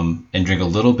and drink a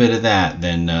little bit of that,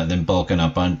 than bulking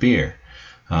up on beer.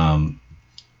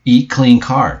 Eat clean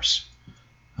carbs.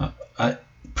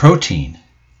 Protein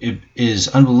is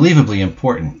unbelievably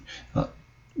important.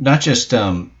 Not just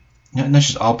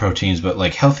all proteins, but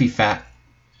like healthy fat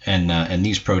and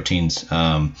these proteins,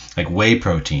 like whey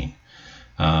protein.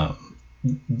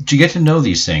 To get to know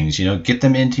these things, get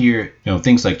them into your,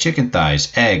 things like chicken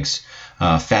thighs, eggs,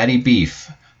 fatty beef,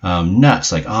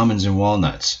 nuts like almonds and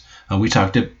walnuts.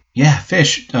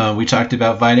 Fish. We talked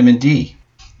about vitamin D.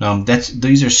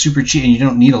 These are super cheap, and you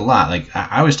don't need a lot. Like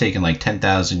I was taking like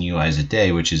 10,000 UIs a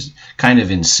day, which is kind of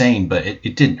insane, but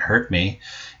it didn't hurt me,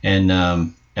 and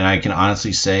I can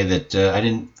honestly say that I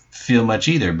didn't feel much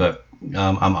either. But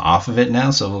I'm off of it now,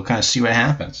 so we'll kind of see what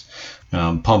happens.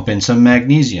 Pump in some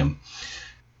magnesium.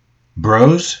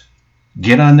 Bros,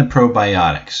 get on the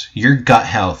probiotics. Your gut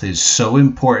health is so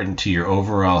important to your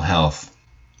overall health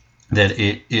that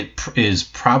it is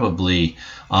probably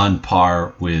on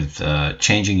par with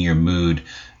changing your mood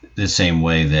the same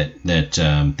way that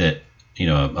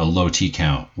a low T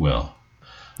count will.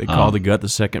 They call the gut the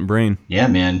second brain. Yeah,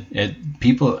 man.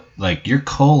 People like your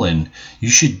colon.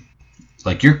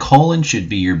 Your colon should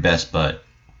be your best bud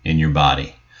in your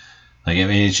body.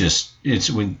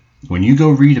 It's when you go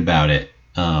read about it,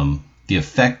 the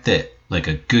effect that like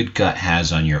a good gut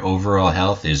has on your overall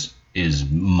health is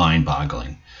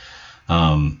mind-boggling.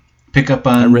 Pick up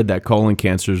on. I read that colon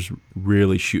cancer's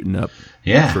really shooting up.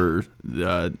 Yeah. For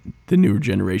the newer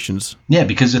generations. Yeah,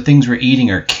 because the things we're eating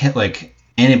are like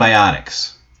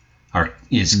antibiotics.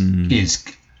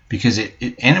 Because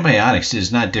antibiotics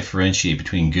does not differentiate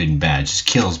between good and bad. It just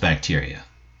kills bacteria.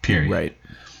 Period. Right.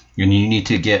 And you need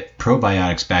to get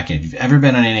probiotics back in. If you've ever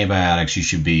been on antibiotics, you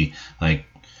should be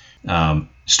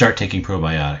start taking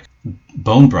probiotics.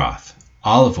 Bone broth,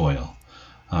 olive oil.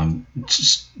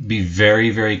 Just be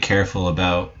very, very careful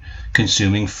about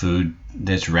consuming food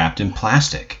that's wrapped in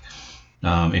plastic.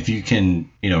 If you can,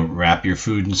 wrap your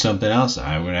food in something else,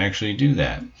 I would actually do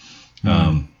that.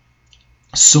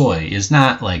 Soy is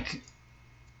not like,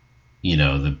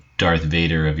 the Darth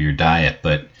Vader of your diet,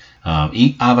 but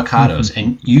eat avocados,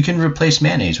 and you can replace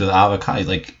mayonnaise with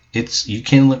avocado. You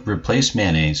can replace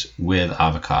mayonnaise with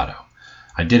avocado.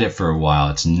 I did it for a while.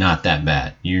 It's not that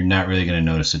bad. You're not really going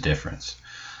to notice a difference.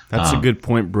 That's a good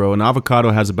point, bro. An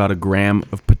avocado has about 1 gram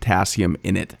of potassium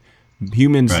in it.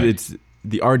 Humans, right. It's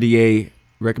the RDA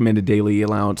recommended daily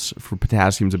allowance for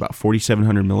potassium is about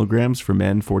 4,700 milligrams for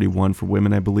men, 41 for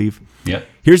women, I believe. Yep.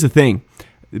 Here's the thing.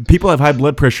 People have high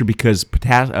blood pressure because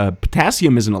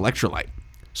potassium is an electrolyte.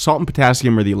 Salt and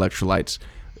potassium are the electrolytes.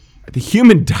 The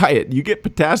human diet, you get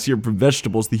potassium from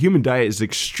vegetables. The human diet is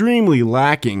extremely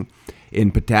lacking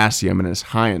in potassium and is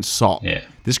high in salt. Yeah.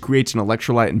 This creates an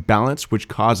electrolyte imbalance, which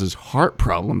causes heart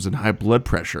problems and high blood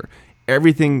pressure.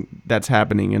 Everything that's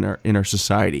happening in our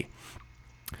society.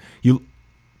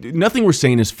 Nothing we're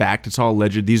saying is fact. It's all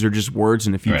alleged. These are just words,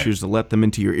 and if you choose to let them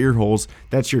into your ear holes,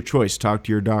 that's your choice. Talk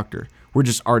to your doctor. We're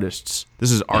just artists.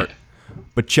 This is art.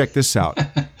 But check this out.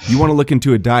 You want to look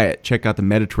into a diet, check out the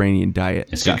Mediterranean diet.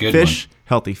 It's got a good fish, one.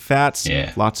 healthy fats,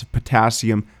 lots of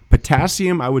potassium.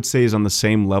 Potassium, I would say, is on the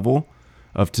same level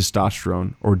of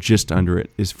testosterone or just under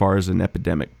it as far as an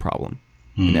epidemic problem.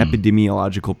 An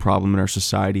epidemiological problem in our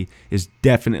society is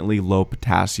definitely low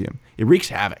potassium. It wreaks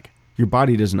havoc. Your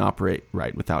body doesn't operate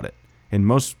right without it. And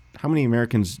how many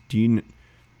Americans do you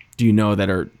know that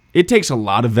are? It takes a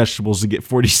lot of vegetables to get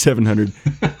 4,700.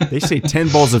 They say 10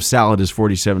 bowls of salad is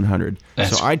 4,700.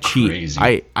 So I cheat. Crazy.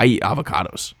 I eat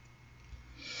avocados.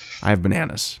 I have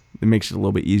bananas. It makes it a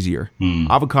little bit easier.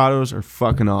 Avocados are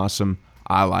fucking awesome.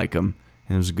 I like them.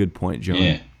 And it was a good point,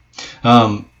 Joey.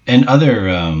 Yeah. And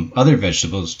other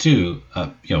vegetables too.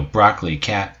 Broccoli,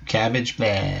 cabbage,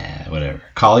 blah, whatever.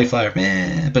 Cauliflower,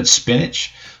 blah, but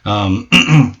spinach,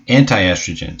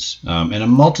 anti-estrogens, and a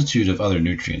multitude of other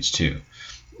nutrients too.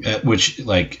 Which,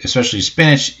 like, especially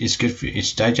spinach, is good for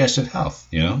its digestive health.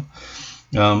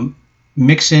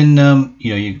 Mix in,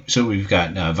 so we've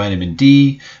got vitamin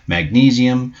D,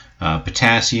 magnesium,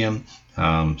 potassium,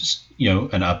 an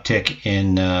uptick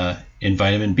in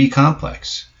vitamin B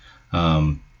complex,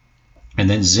 and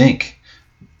then zinc.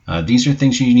 These are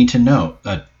things you need to know.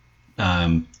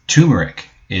 Turmeric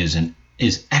is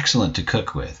excellent to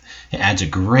cook with. It adds a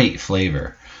great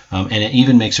flavor, and it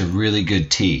even makes a really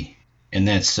good tea. And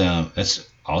that's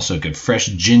also good. Fresh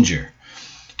ginger,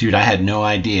 dude. I had no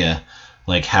idea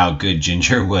how good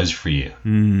ginger was for you.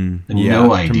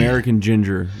 No idea. Turmeric and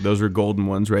ginger, those are golden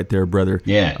ones right there, brother.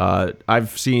 Yeah.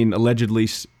 I've seen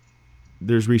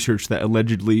there's research that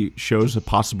allegedly shows a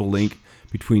possible link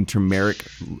between turmeric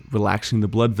relaxing the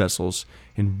blood vessels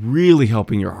and really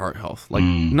helping your heart health.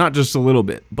 Not just a little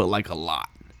bit, but a lot.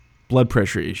 Blood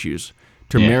pressure issues.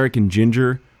 Turmeric and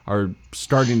ginger are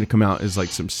starting to come out as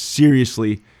some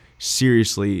seriously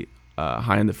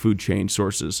high in the food chain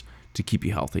sources to keep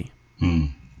you healthy.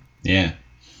 Yeah.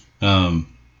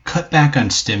 Cut back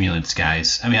on stimulants,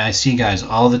 guys. I mean, I see guys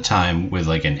all the time with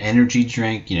an energy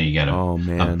drink. You got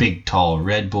a big tall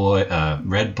Red Bull.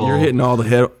 You're hitting all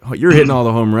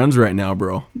the home runs right now,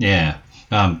 bro. Yeah.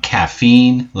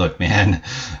 Caffeine. Look, man,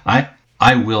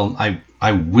 I will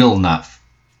not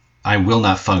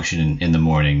function in the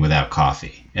morning without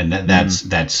coffee. And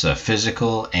that's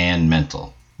physical and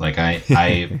mental.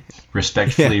 I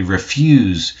respectfully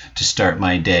refuse to start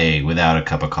my day without a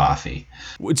cup of coffee.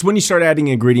 It's when you start adding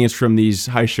ingredients from these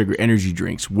high sugar energy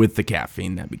drinks with the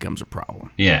caffeine that becomes a problem.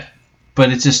 Yeah,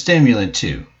 but it's a stimulant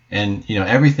too, and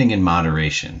everything in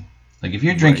moderation. If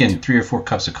you're drinking 3 or 4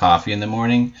 cups of coffee in the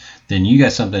morning, then you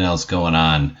got something else going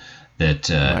on that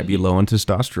might be low in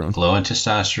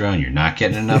testosterone. You're not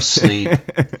getting enough sleep.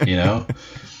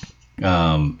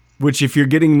 Which if you're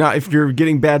getting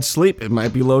bad sleep, it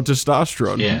might be low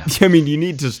testosterone. Yeah. I mean, you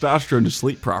need testosterone to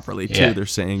sleep properly too. Yeah. They're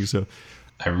saying so.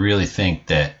 I really think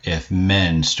that if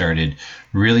men started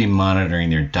really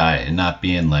monitoring their diet and not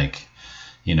being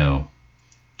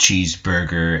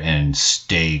cheeseburger and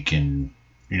steak and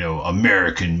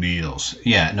American meals.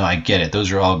 Yeah, no, I get it.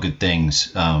 Those are all good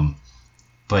things.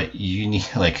 But you need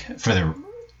on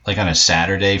a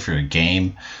Saturday for a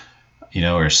game,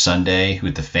 or Sunday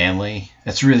with the family.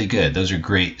 That's really good. Those are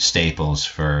great staples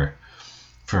for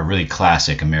a really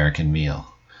classic American meal.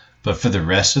 But for the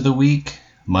rest of the week,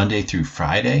 Monday through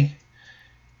Friday,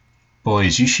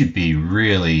 boys, you should be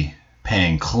really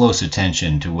paying close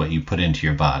attention to what you put into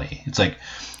your body. It's like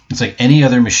any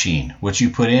other machine. What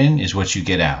you put in is what you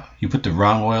get out. You put the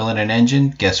wrong oil in an engine,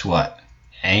 guess what?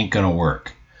 It ain't gonna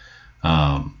work.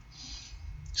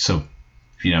 So,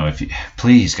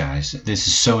 please, guys, this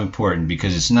is so important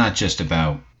because it's not just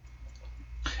about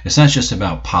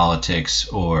politics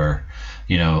or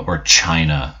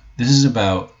China. This is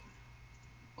about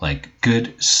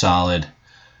good, solid,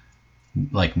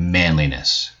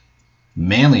 manliness.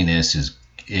 Manliness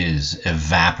is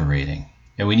evaporating,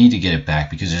 and we need to get it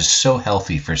back because it's so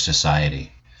healthy for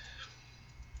society.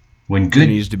 There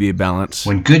needs to be a balance.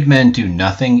 When good men do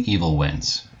nothing, evil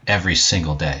wins every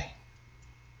single day.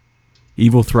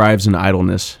 Evil thrives in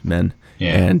idleness, men.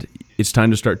 Yeah. And it's time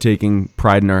to start taking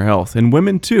pride in our health. And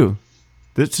women, too.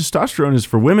 The testosterone is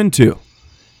for women, too.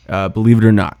 Believe it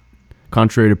or not.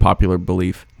 contrary to popular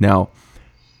belief. Now,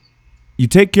 you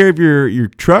take care of your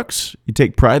trucks. You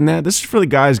take pride in that. This is for the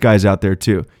guys out there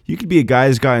too. You could be a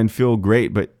guy's guy and feel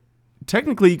great, but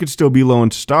technically you could still be low in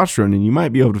testosterone and you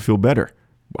might be able to feel better.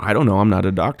 I don't know. I'm not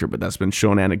a doctor, but that's been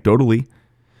shown anecdotally.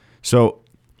 So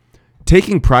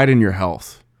taking pride in your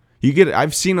health.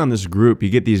 I've seen on this group, you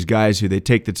get these guys who they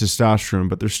take the testosterone,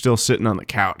 but they're still sitting on the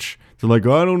couch. They're like,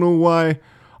 oh, I don't know why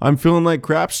I'm feeling like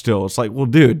crap still. It's like, well,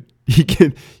 dude,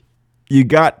 you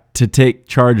got to take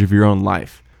charge of your own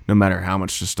life, no matter how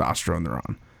much testosterone they're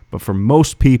on. But for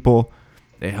most people,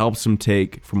 it helps them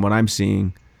from what I'm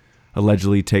seeing,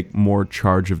 allegedly take more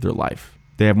charge of their life.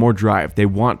 They have more drive. They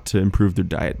want to improve their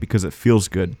diet because it feels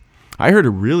good. I heard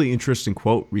a really interesting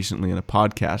quote recently in a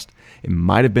podcast. It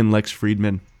might have been Lex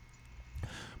Friedman,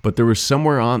 but there was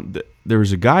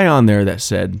a guy on there that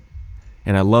said,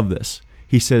 and I love this.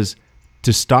 He says,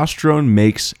 testosterone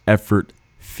makes effort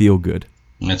feel good.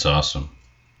 That's awesome.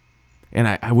 And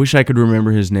I wish I could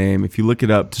remember his name. If you look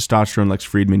it up, testosterone Lex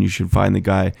Friedman, you should find the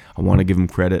guy. I want to give him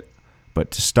credit.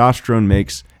 But testosterone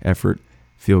makes effort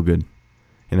feel good.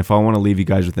 And if I want to leave you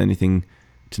guys with anything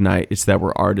tonight, it's that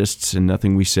we're artists and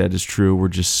nothing we said is true. We're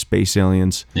just space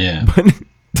aliens. Yeah. But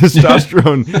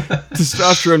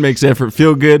testosterone makes effort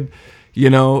feel good. You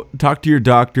know, talk to your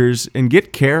doctors and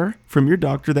get care from your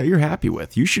doctor that you're happy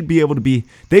with. You should be able to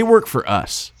they work for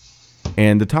us.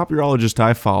 And the top urologist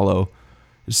I follow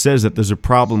says that there's a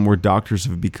problem where doctors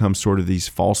have become sort of these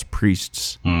false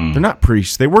priests. They're not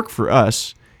priests. They work for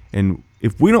us. And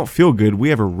if we don't feel good, we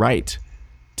have a right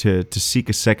to seek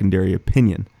a secondary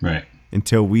opinion. Right.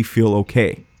 Until we feel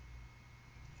okay.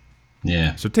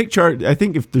 Yeah. So take charge. I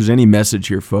think if there's any message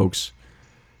here, folks,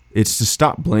 it's to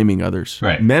stop blaming others.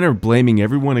 Right. Men are blaming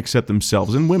everyone except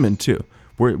themselves, and women too.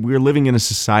 We're living in a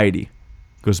society.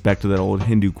 Goes back to that old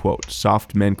Hindu quote: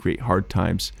 "Soft men create hard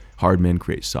times. Hard men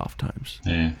create soft times."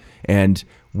 Yeah. And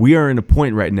we are in a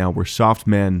point right now where soft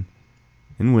men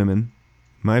and women,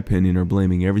 in my opinion, are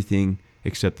blaming everything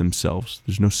except themselves.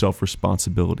 There's no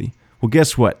self-responsibility. Well,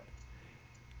 guess what?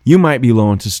 You might be low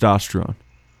on testosterone.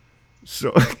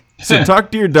 So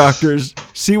talk to your doctors,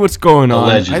 see what's going on.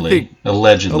 Allegedly low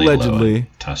on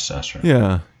testosterone.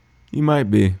 Yeah, you might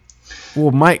be.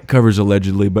 Well, Mike covers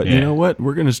allegedly, but you know what?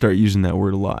 We're going to start using that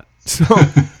word a lot. So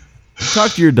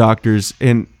talk to your doctors,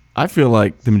 and I feel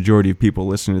like the majority of people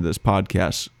listening to this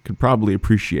podcast could probably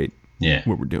appreciate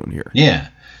what we're doing here. Yeah.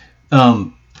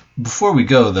 Before we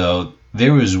go, though,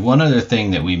 there was one other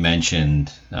thing that we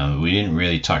mentioned we didn't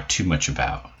really talk too much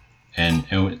about. And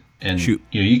Shoot.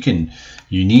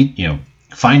 You need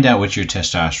find out what your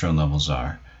testosterone levels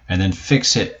are and then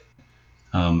fix it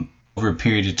over a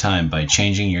period of time by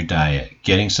changing your diet,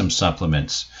 getting some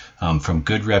supplements from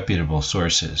good reputable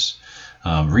sources.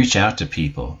 Reach out to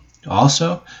people.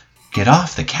 Also, get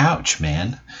off the couch,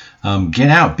 man. Get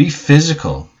out, be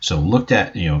physical. So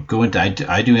go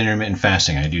into, I do intermittent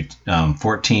fasting. I do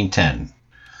 14-10.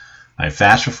 I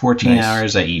fast for 14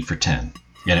 hours, I eat for 10.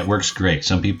 And it works great.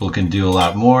 Some people can do a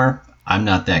lot more. I'm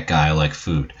not that guy. I like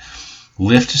food.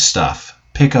 Lift stuff.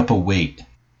 Pick up a weight.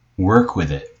 Work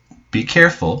with it. Be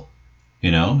careful,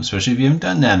 especially if you haven't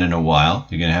done that in a while.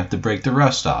 You're going to have to break the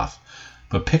rust off.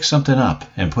 But pick something up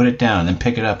and put it down and then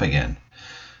pick it up again.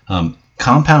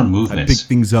 Compound movements. I pick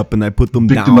things up and I put them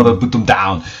down. Put them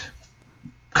down.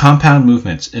 Compound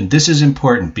movements. And this is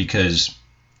important because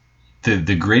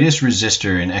the greatest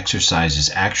resistor in exercise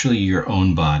is actually your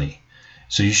own body.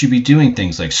 So you should be doing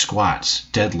things like squats,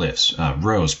 deadlifts,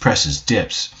 rows, presses,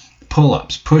 dips,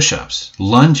 pull-ups, push-ups,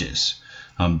 lunges.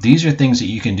 These are things that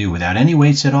you can do without any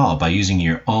weights at all by using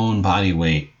your own body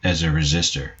weight as a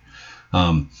resistor.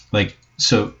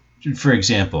 So, for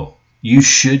example, you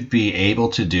should be able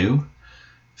to do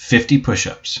 50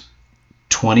 push-ups,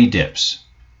 20 dips,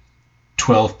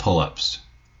 12 pull-ups,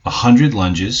 100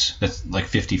 lunges, that's like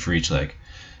 50 for each leg,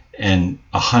 and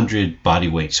 100 body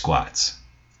weight squats.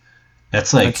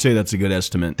 That's like, I'd say that's a good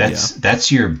estimate. That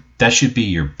should be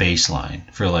your baseline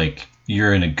for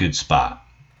you're in a good spot,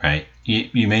 right?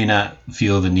 You may not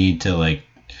feel the need to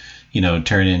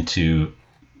turn into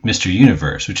Mr.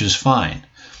 Universe, which is fine,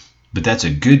 but that's a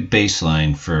good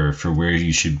baseline for where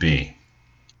you should be.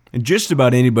 And just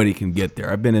about anybody can get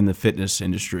there. I've been in the fitness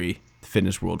industry, the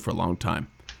fitness world for a long time,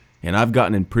 and I've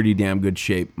gotten in pretty damn good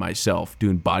shape myself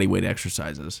doing bodyweight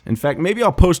exercises. In fact, maybe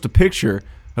I'll post a picture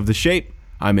of the shape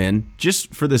I'm in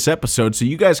just for this episode so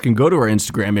you guys can go to our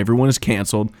Instagram, everyone is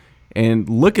canceled, and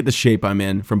look at the shape I'm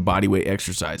in from bodyweight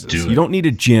exercises. You don't need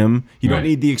a gym. You don't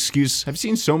need the excuse. I've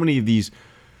seen so many of these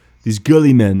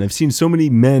gully men. I've seen so many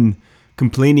men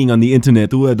complaining on the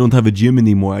internet, oh, I don't have a gym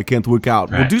anymore, I can't work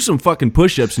out. Right. Well, do some fucking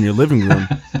push-ups in your living room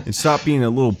and stop being a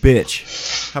little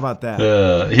bitch. How about that?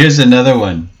 Here's another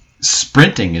one.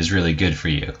 Sprinting is really good for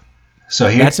you. So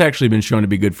that's actually been shown to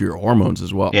be good for your hormones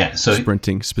as well. Yeah, so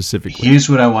sprinting specifically. Here's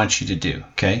what I want you to do,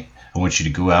 okay? I want you to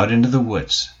go out into the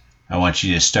woods. I want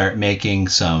you to start making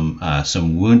some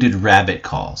wounded rabbit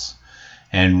calls.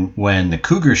 And when the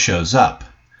cougar shows up,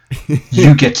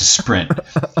 you get to sprint.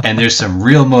 And there's some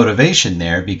real motivation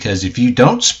there, because if you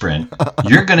don't sprint,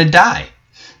 you're going to die.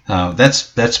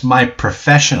 That's my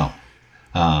professional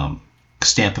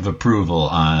stamp of approval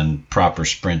on proper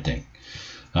sprinting.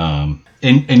 And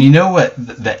you know what?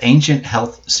 The ancient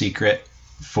health secret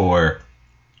for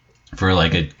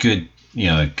like a good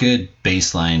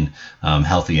baseline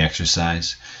healthy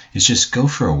exercise is just go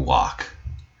for a walk.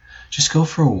 Just go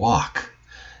for a walk.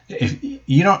 If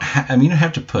you don't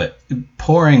have to put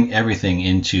pouring everything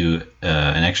into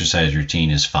an exercise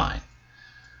routine is fine,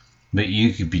 but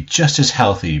you could be just as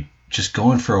healthy just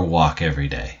going for a walk every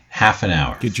day, half an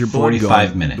hour, get your blood 45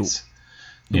 going. minutes.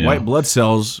 The white blood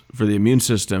cells for the immune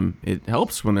system, it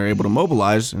helps when they're able to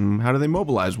mobilize. And how do they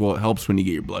mobilize? Well, it helps when you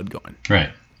get your blood going.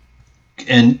 Right.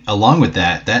 And along with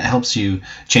that helps you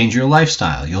change your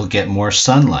lifestyle. You'll get more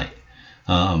sunlight.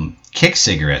 Kick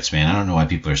cigarettes, man. I don't know why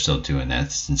people are still doing that.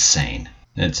 It's insane.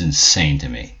 That's insane to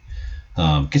me.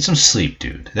 Get some sleep,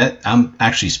 dude. I'm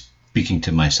actually speaking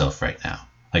to myself right now.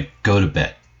 Like, go to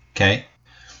bed, okay?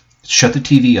 Shut the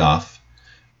TV off,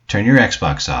 turn your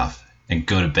Xbox off, and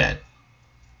go to bed.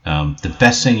 The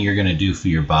best thing you're going to do for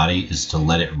your body is to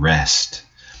let it rest.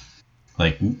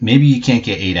 Like, maybe you can't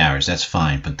get 8 hours, that's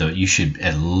fine, but you should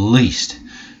at least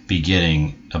be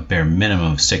getting a bare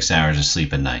minimum of 6 hours of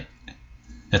sleep a night.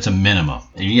 That's a minimum.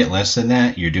 If you get less than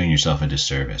that, you're doing yourself a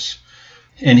disservice.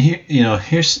 And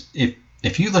here's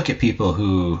if you look at people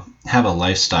who have a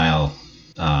lifestyle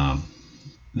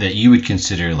that you would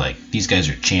consider like these guys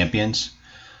are champions,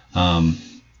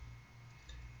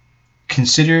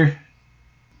 consider.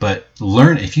 But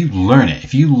if you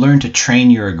learn to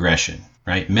train your aggression,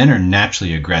 right? Men are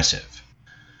naturally aggressive.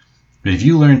 But if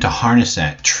you learn to harness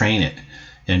that, train it,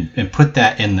 and put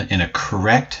that in a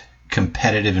correct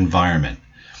competitive environment,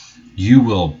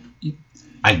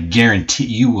 I guarantee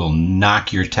you will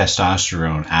knock your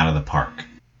testosterone out of the park.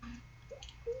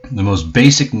 The most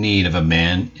basic need of a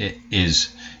man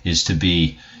is to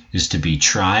be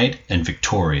tried and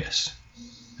victorious.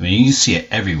 I mean, you see it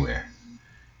everywhere.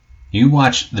 You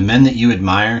watch the men that you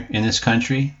admire in this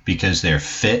country because they're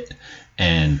fit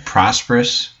and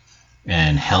prosperous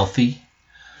and healthy.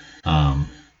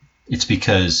 It's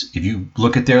because if you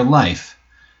look at their life,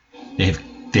 they've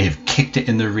kicked it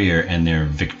in the rear and they're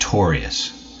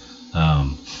victorious.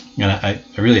 And I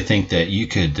really think that you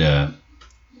could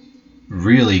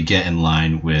really get in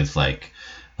line with like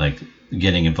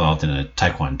getting involved in a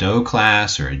taekwondo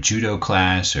class or a judo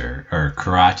class or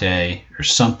karate or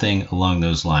something along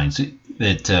those lines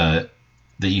that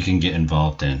you can get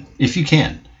involved in if you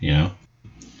can,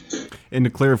 And to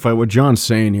clarify, what John's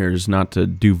saying here is not to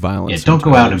do violence. Yeah, don't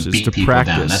go out and beat people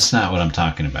practice. down. That's not what I'm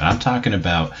talking about. I'm talking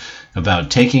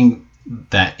about taking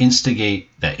that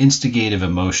instigative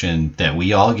emotion that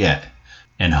we all get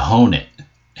and hone it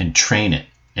and train it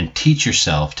and teach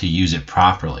yourself to use it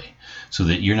properly, so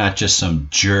that you're not just some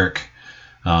jerk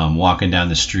walking down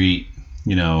the street,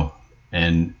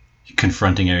 and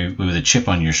confronting with a chip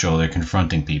on your shoulder,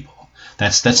 confronting people.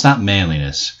 That's not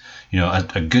manliness.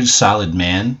 A good solid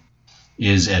man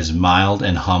is as mild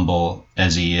and humble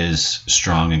as he is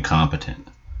strong and competent.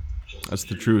 That's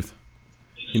the truth.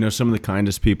 Some of the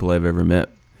kindest people I've ever met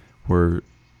were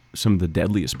some of the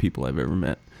deadliest people I've ever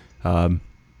met. I've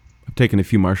taken a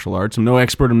few martial arts. I'm no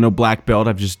expert. I'm no black belt.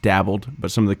 I've just dabbled. But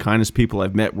some of the kindest people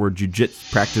I've met were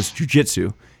practiced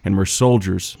jiu-jitsu and were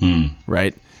soldiers,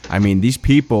 right? I mean, these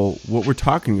people, what we're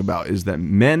talking about is that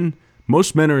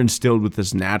most men are instilled with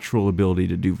this natural ability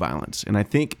to do violence. And I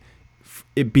think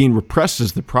it being repressed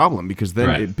is the problem, because then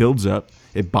it builds up,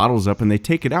 it bottles up, and they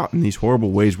take it out in these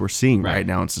horrible ways we're seeing right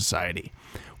now in society.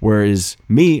 Whereas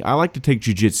me, I like to take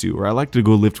jiu-jitsu, or I like to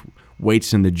go lift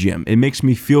weights in the gym. It makes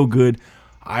me feel good.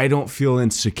 I don't feel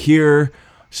insecure.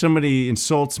 Somebody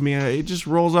insults me, it just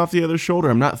rolls off the other shoulder.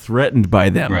 I'm not threatened by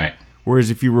them. Right.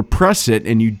 Whereas if you repress it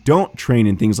and you don't train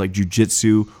in things like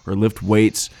jiu-jitsu or lift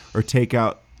weights or take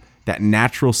out that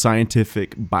natural,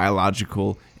 scientific,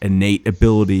 biological, innate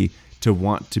ability to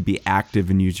want to be active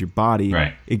and use your body,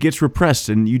 Right. it gets repressed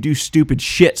and you do stupid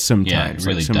shit sometimes,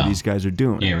 really like some dumb. of these guys are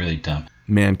doing. Yeah, really dumb.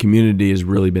 Man, community has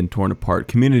really been torn apart.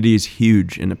 Community is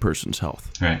huge in a person's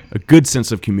health. Right. A good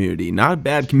sense of community, not a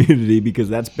bad community because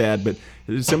that's bad, but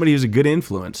somebody who's a good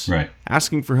influence. Right.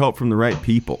 Asking for help from the right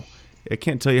people. I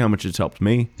can't tell you how much it's helped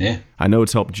me. Yeah. I know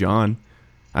it's helped John.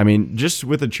 I mean, just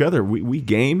with each other, we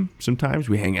game sometimes,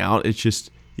 we hang out. It's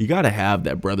just, you got to have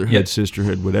that brotherhood, Yep.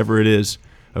 sisterhood, whatever it is,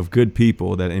 of good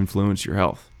people that influence your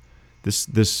health.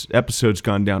 This episode's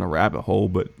gone down a rabbit hole,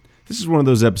 but this is one of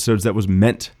those episodes that was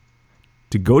meant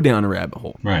to go down a rabbit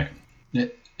hole. Right.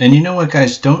 And you know what,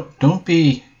 guys? Don't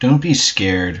be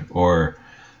scared or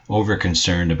over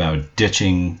concerned about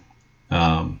ditching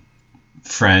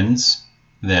friends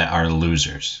that are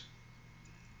losers.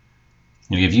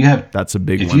 If you have That's a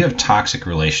big if one. you have toxic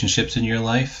relationships in your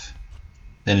life,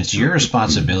 then it's your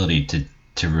responsibility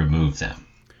to remove them.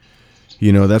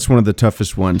 You know, that's one of the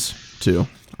toughest ones, too.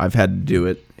 I've had to do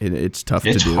it. It's tough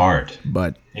It's to do. hard.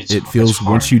 But It's it feels,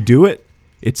 hard. once you do it,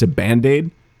 it's a Band-Aid,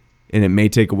 and it may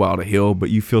take a while to heal, but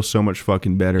you feel so much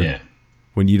fucking better Yeah.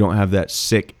 when you don't have that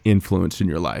sick influence in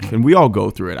your life. And we all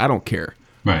go through it. I don't care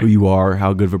Right. who you are,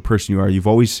 how good of a person you are.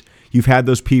 You've had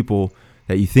those people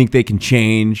that you think they can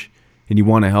change, and you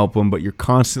want to help them, but you're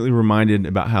constantly reminded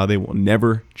about how they will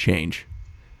never change.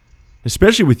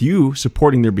 Especially with you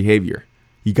supporting their behavior.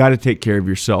 You got to take care of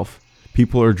yourself.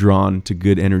 People are drawn to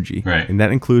good energy. Right. And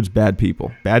that includes bad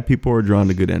people. Bad people are drawn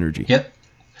to good energy. Yep.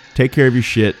 Take care of your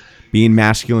shit. Being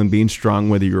masculine, being strong,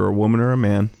 whether you're a woman or a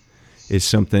man, is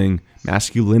something.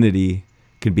 Masculinity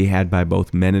can be had by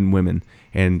both men and women.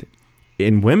 And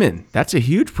in women, that's a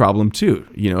huge problem too.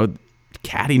 You know,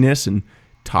 cattiness and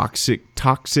toxic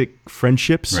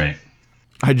friendships. Right.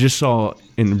 I just saw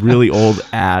a really old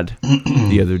ad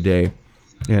the other day,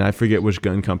 and I forget which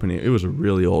gun company. It was a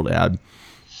really old ad,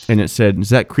 and it said, "Is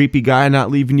that creepy guy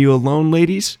not leaving you alone,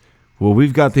 ladies? Well,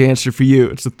 we've got the answer for you.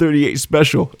 It's the 38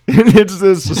 special." And it's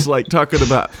just like talking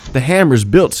about the hammer's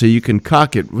built so you can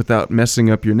cock it without messing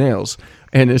up your nails.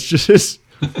 And it's just,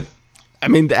 I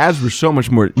mean, the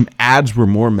ads were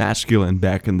more masculine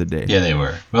back in the day. Yeah, they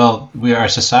were. Well, our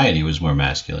society was more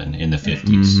masculine in the 50s.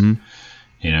 Mm-hmm.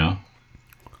 You know?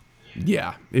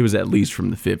 Yeah, it was at least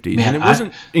from the 50s. Man, and it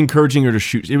wasn't encouraging her to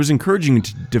shoot. It was encouraging her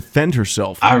to defend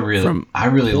herself. I really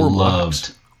horrible loved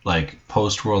acts. like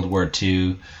post World War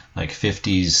II, like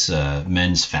 50s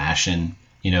men's fashion.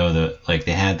 You know,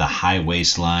 they had the high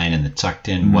waistline and the tucked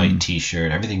in white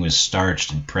T-shirt. Everything was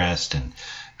starched and pressed, and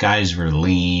guys were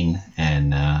lean.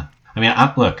 And I mean,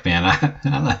 look, man,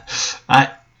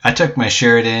 I took my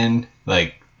shirt in.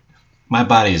 Like, my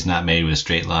body is not made with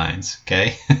straight lines.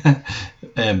 Okay,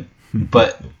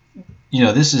 but you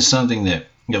know, this is something that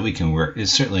we can work.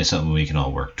 It's certainly something we can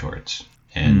all work towards.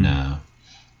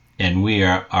 And we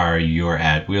are your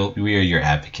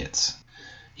advocates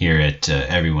here at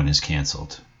Everyone is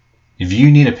Canceled. If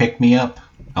you need a pick-me-up,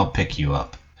 I'll pick you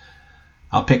up.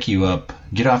 I'll pick you up.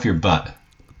 Get off your butt.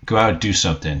 Go out and do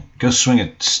something. Go swing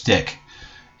a stick.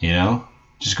 You know?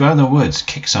 Just go out in the woods.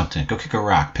 Kick something. Go kick a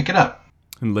rock. Pick it up.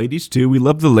 And ladies, too. We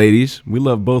love the ladies. We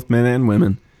love both men and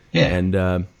women. Yeah.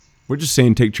 And we're just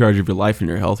saying take charge of your life and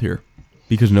your health here,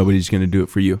 because nobody's going to do it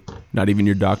for you. Not even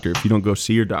your doctor. If you don't go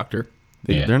see your doctor,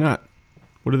 they're not.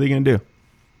 What are they going to do?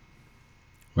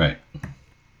 Right.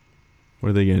 What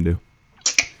are they going to do?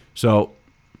 So,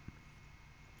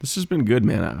 this has been good,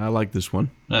 man. I like this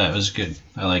one. It was good.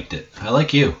 I liked it. I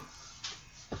like you.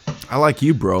 I like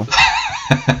you, bro.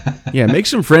 Yeah, make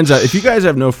some friends out. If you guys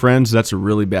have no friends, that's a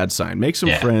really bad sign. Make some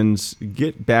friends.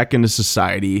 Get back into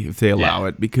society if they allow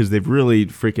it, because they've really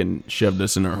freaking shoved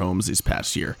us in our homes this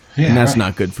past year. Yeah, and that's right.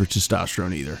 not good for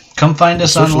testosterone either. Come find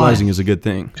us Socializing online. is a good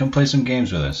thing. Come play some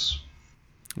games with us.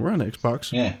 We're on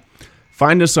Xbox. Yeah.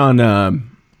 Find us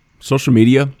on social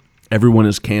media. Everyone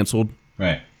is canceled.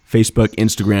 Right. Facebook,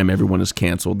 Instagram, everyone is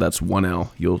canceled. That's 1L.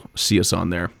 You'll see us on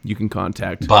there. You can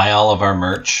contact. Buy all of our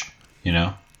merch, you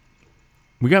know.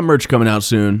 We got merch coming out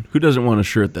soon. Who doesn't want a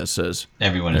shirt that says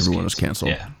Everyone is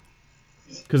canceled? Yeah.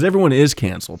 Because everyone is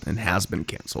canceled and has been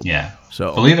canceled. Yeah.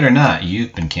 So believe it or not,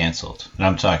 you've been canceled. And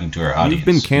I'm talking to our audience. You've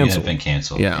been canceled. You have been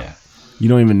canceled. Yeah. You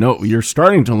don't even know. You're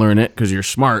starting to learn it because you're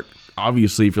smart.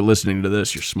 Obviously, if you're listening to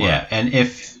this, you're smart. Yeah. And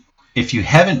if you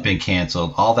haven't been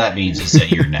canceled, all that means is that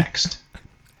you're next.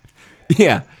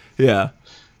 Yeah.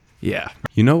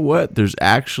 You know what? There's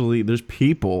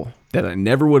people that I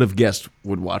never would have guessed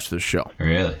would watch this show.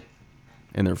 Really?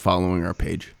 And they're following our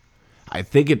page. I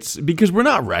think it's because we're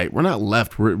not right. We're not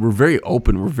left. We're very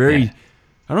open. We're very,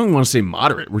 I don't even want to say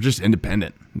moderate. We're just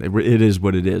independent. It is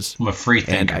what it is. I'm a free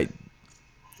thinker.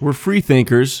 We're free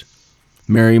thinkers.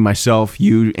 Mary, myself,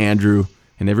 you, Andrew,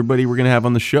 and everybody we're going to have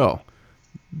on the show.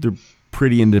 They're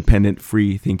pretty independent,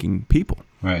 free-thinking people.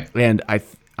 Right. And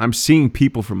I'm seeing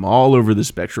people from all over the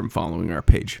spectrum following our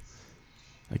page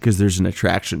because there's an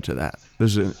attraction to that.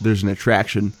 There's an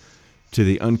attraction to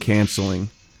the uncanceling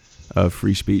of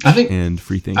free speech and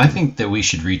free thinking. I think that we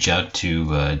should reach out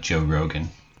to Joe Rogan.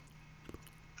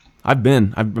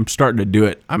 I'm starting to do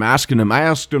it. I'm asking him. I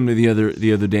asked him the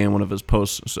other day in one of his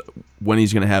posts when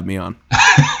he's going to have me on.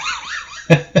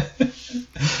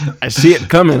 I see it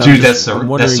coming. Dude, that's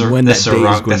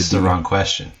the wrong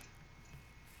question.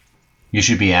 You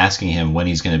should be asking him when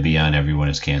he's going to be on Everyone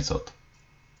Is Canceled.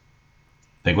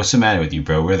 Like, what's the matter with you,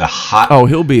 bro?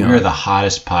 He'll be on. We're the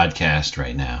hottest podcast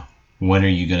right now. When are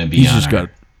you going to be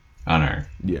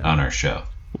on our show?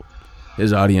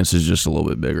 His audience is just a little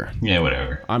bit bigger. Yeah,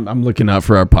 whatever. I'm looking out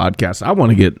for our podcast. I want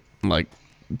to get,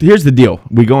 here's the deal.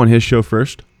 We go on his show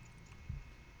first.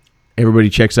 Everybody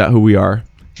checks out who we are.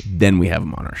 Then we have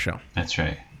him on our show. That's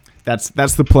right. That's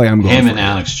the play I'm going for. Him and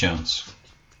Alex Jones.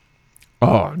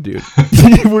 Oh, dude.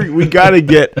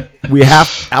 we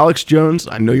have Alex Jones.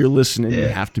 I know you're listening. You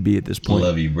have to be at this point.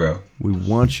 Love you, bro. We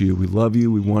want you. We love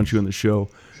you. We want you on the show.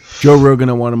 Joe Rogan,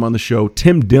 I want him on the show.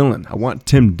 Tim Dillon. I want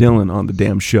Tim Dillon on the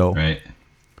damn show. Right.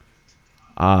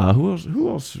 Who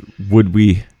else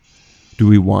do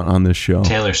we want on this show?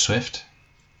 Taylor Swift.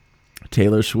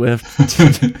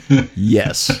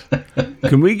 Yes.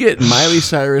 Can we get Miley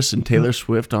Cyrus and Taylor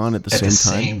Swift on at the same time? At the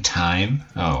same time?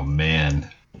 Oh,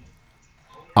 man.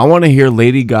 I want to hear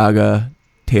Lady Gaga,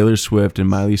 Taylor Swift, and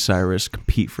Miley Cyrus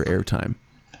compete for airtime.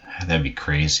 That'd be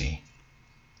crazy.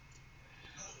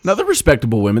 Now, they're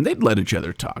respectable women. They'd let each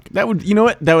other talk. That would, you know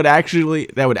what? That would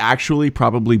actually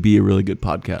probably be a really good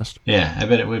podcast. Yeah, I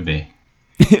bet it would be.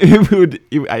 It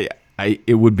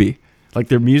would be. Like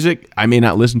their music, I may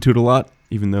not listen to it a lot,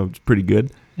 even though it's pretty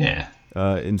good. Yeah.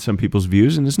 In some people's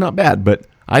views, and it's not bad, but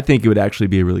I think it would actually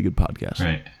be a really good podcast.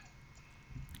 Right.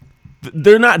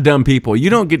 They're not dumb people. You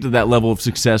don't get to that level of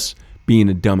success being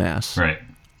a dumbass. Right.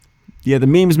 Yeah, the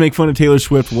memes make fun of Taylor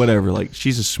Swift, whatever. Like,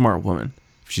 she's a smart woman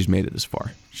if she's made it this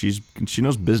far. She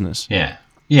knows business. Yeah.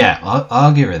 Yeah,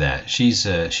 I'll give her that. She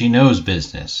knows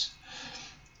business.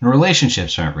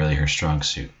 Relationships aren't really her strong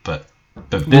suit, but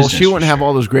business. Well, she wouldn't have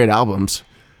all those great albums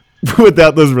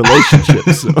without those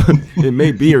relationships. So it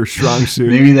may be her strong suit.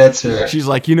 Maybe that's her. She's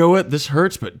like, you know what? This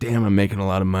hurts, but damn, I'm making a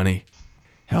lot of money.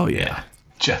 Hell yeah.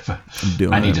 Jeff,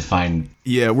 I need to find.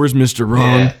 Yeah, where's Mr.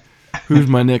 Wrong? Yeah. Who's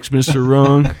my next Mr.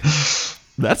 Wrong?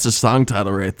 That's a song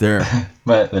title right there.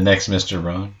 But the next Mr.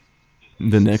 Wrong?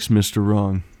 The next Mr.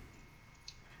 Wrong.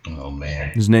 Oh, man.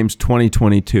 His name's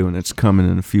 2022, and it's coming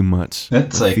in a few months.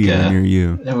 That's like near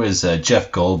you. That was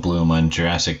Jeff Goldblum on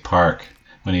Jurassic Park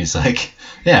when he's like,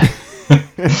 yeah,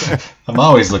 I'm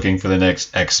always looking for the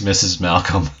next ex-Mrs.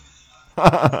 Malcolm.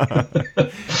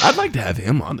 I'd like to have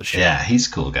him on the show. Yeah, he's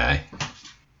a cool guy.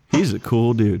 He's a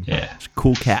cool dude. Yeah. He's a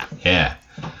cool cat. Yeah.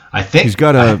 I think he's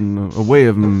got a way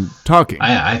of talking.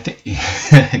 I think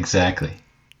exactly.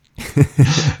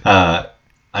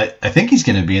 I think he's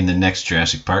going to be in the next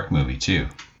Jurassic Park movie too.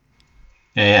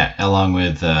 Yeah, along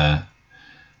with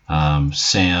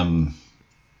Sam.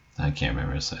 I can't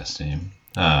remember his last name.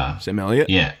 Sam Elliott.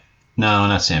 Yeah, no,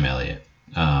 not Sam Elliott.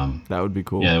 That would be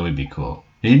cool. Yeah, that would be cool.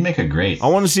 He'd make a great. I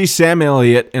want to see Sam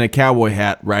Elliott in a cowboy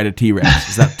hat ride a T-Rex.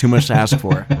 Is that too much to ask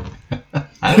for?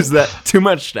 Is that too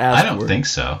much to ask for? I don't think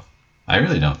so. I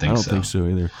really don't think so. I don't think so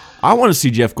either. I want to see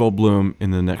Jeff Goldblum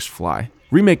in the next Fly.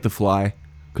 Remake The Fly,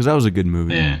 because that was a good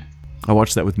movie. Yeah. I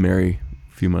watched that with Mary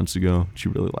a few months ago. She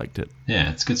really liked it.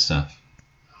 Yeah, it's good stuff.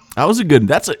 That was a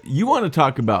good. You want to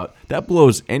talk about that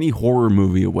blows any horror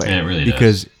movie away. Yeah, it really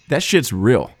because does. That shit's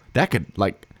real. That could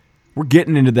we're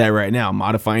getting into that right now.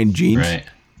 Modifying genes. Right.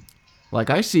 Like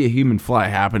I see a human fly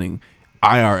happening,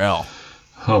 IRL.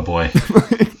 Oh boy.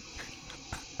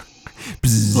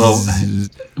 Well,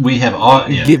 we have all.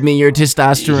 Yeah. Give me your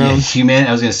testosterone. Yeah,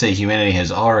 I was going to say humanity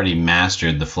has already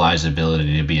mastered the fly's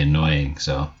ability to be annoying.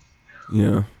 So.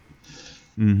 Yeah.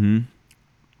 Mm-hmm.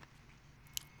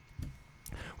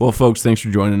 Well, folks, thanks for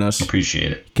joining us.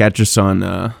 Appreciate it. Catch us on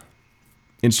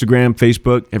Instagram,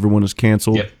 Facebook. Everyone Is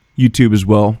Canceled. Yep. YouTube as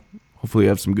well. Hopefully, we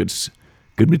have some good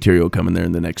material coming there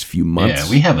in the next few months. Yeah,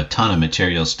 we have a ton of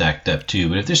material stacked up too.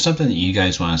 But if there's something that you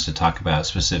guys want us to talk about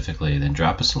specifically, then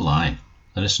drop us a line.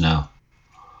 Let us know.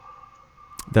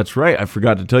 That's right. I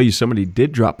forgot to tell you, somebody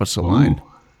did drop us a line.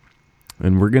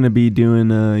 And we're going to be doing,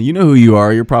 you know who you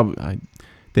are. You're probably,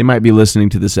 they might be listening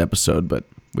to this episode, but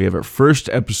we have our first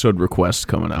episode request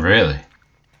coming up. Really?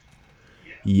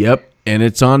 Yep. And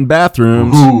it's on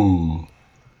bathrooms. Ooh.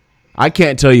 I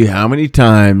can't tell you how many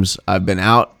times I've been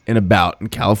out and about in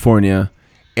California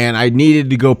and I needed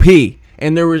to go pee.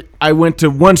 And I went to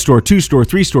one store, two store,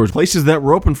 three stores, places that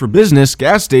were open for business,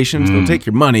 gas stations. They'll take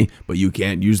your money, but you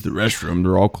can't use the restroom.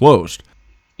 They're all closed.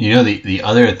 You know, the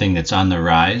other thing that's on the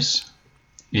rise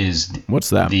is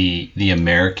what's that? The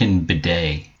American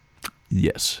bidet.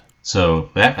 Yes. So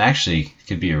that actually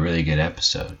could be a really good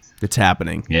episode. It's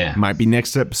happening. Yeah. Might be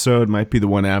next episode, might be the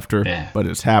one after. Yeah. But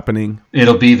it's happening.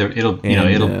 It'll be the rear.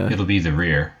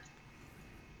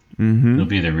 Mm-hmm. It'll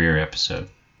be the rear episode.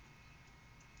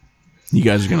 You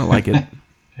guys are gonna like it.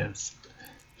 Yes.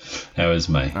 That was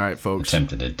my all right, folks.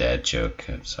 Attempt at a dad joke.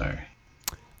 I'm sorry.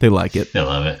 They like it. They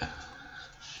love it.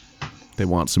 They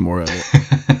want some more of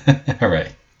it. All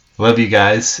right. Love you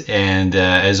guys, and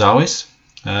as always,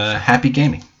 happy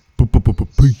gaming.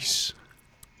 Peace.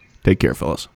 Take care,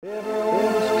 fellas.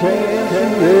 Everyone's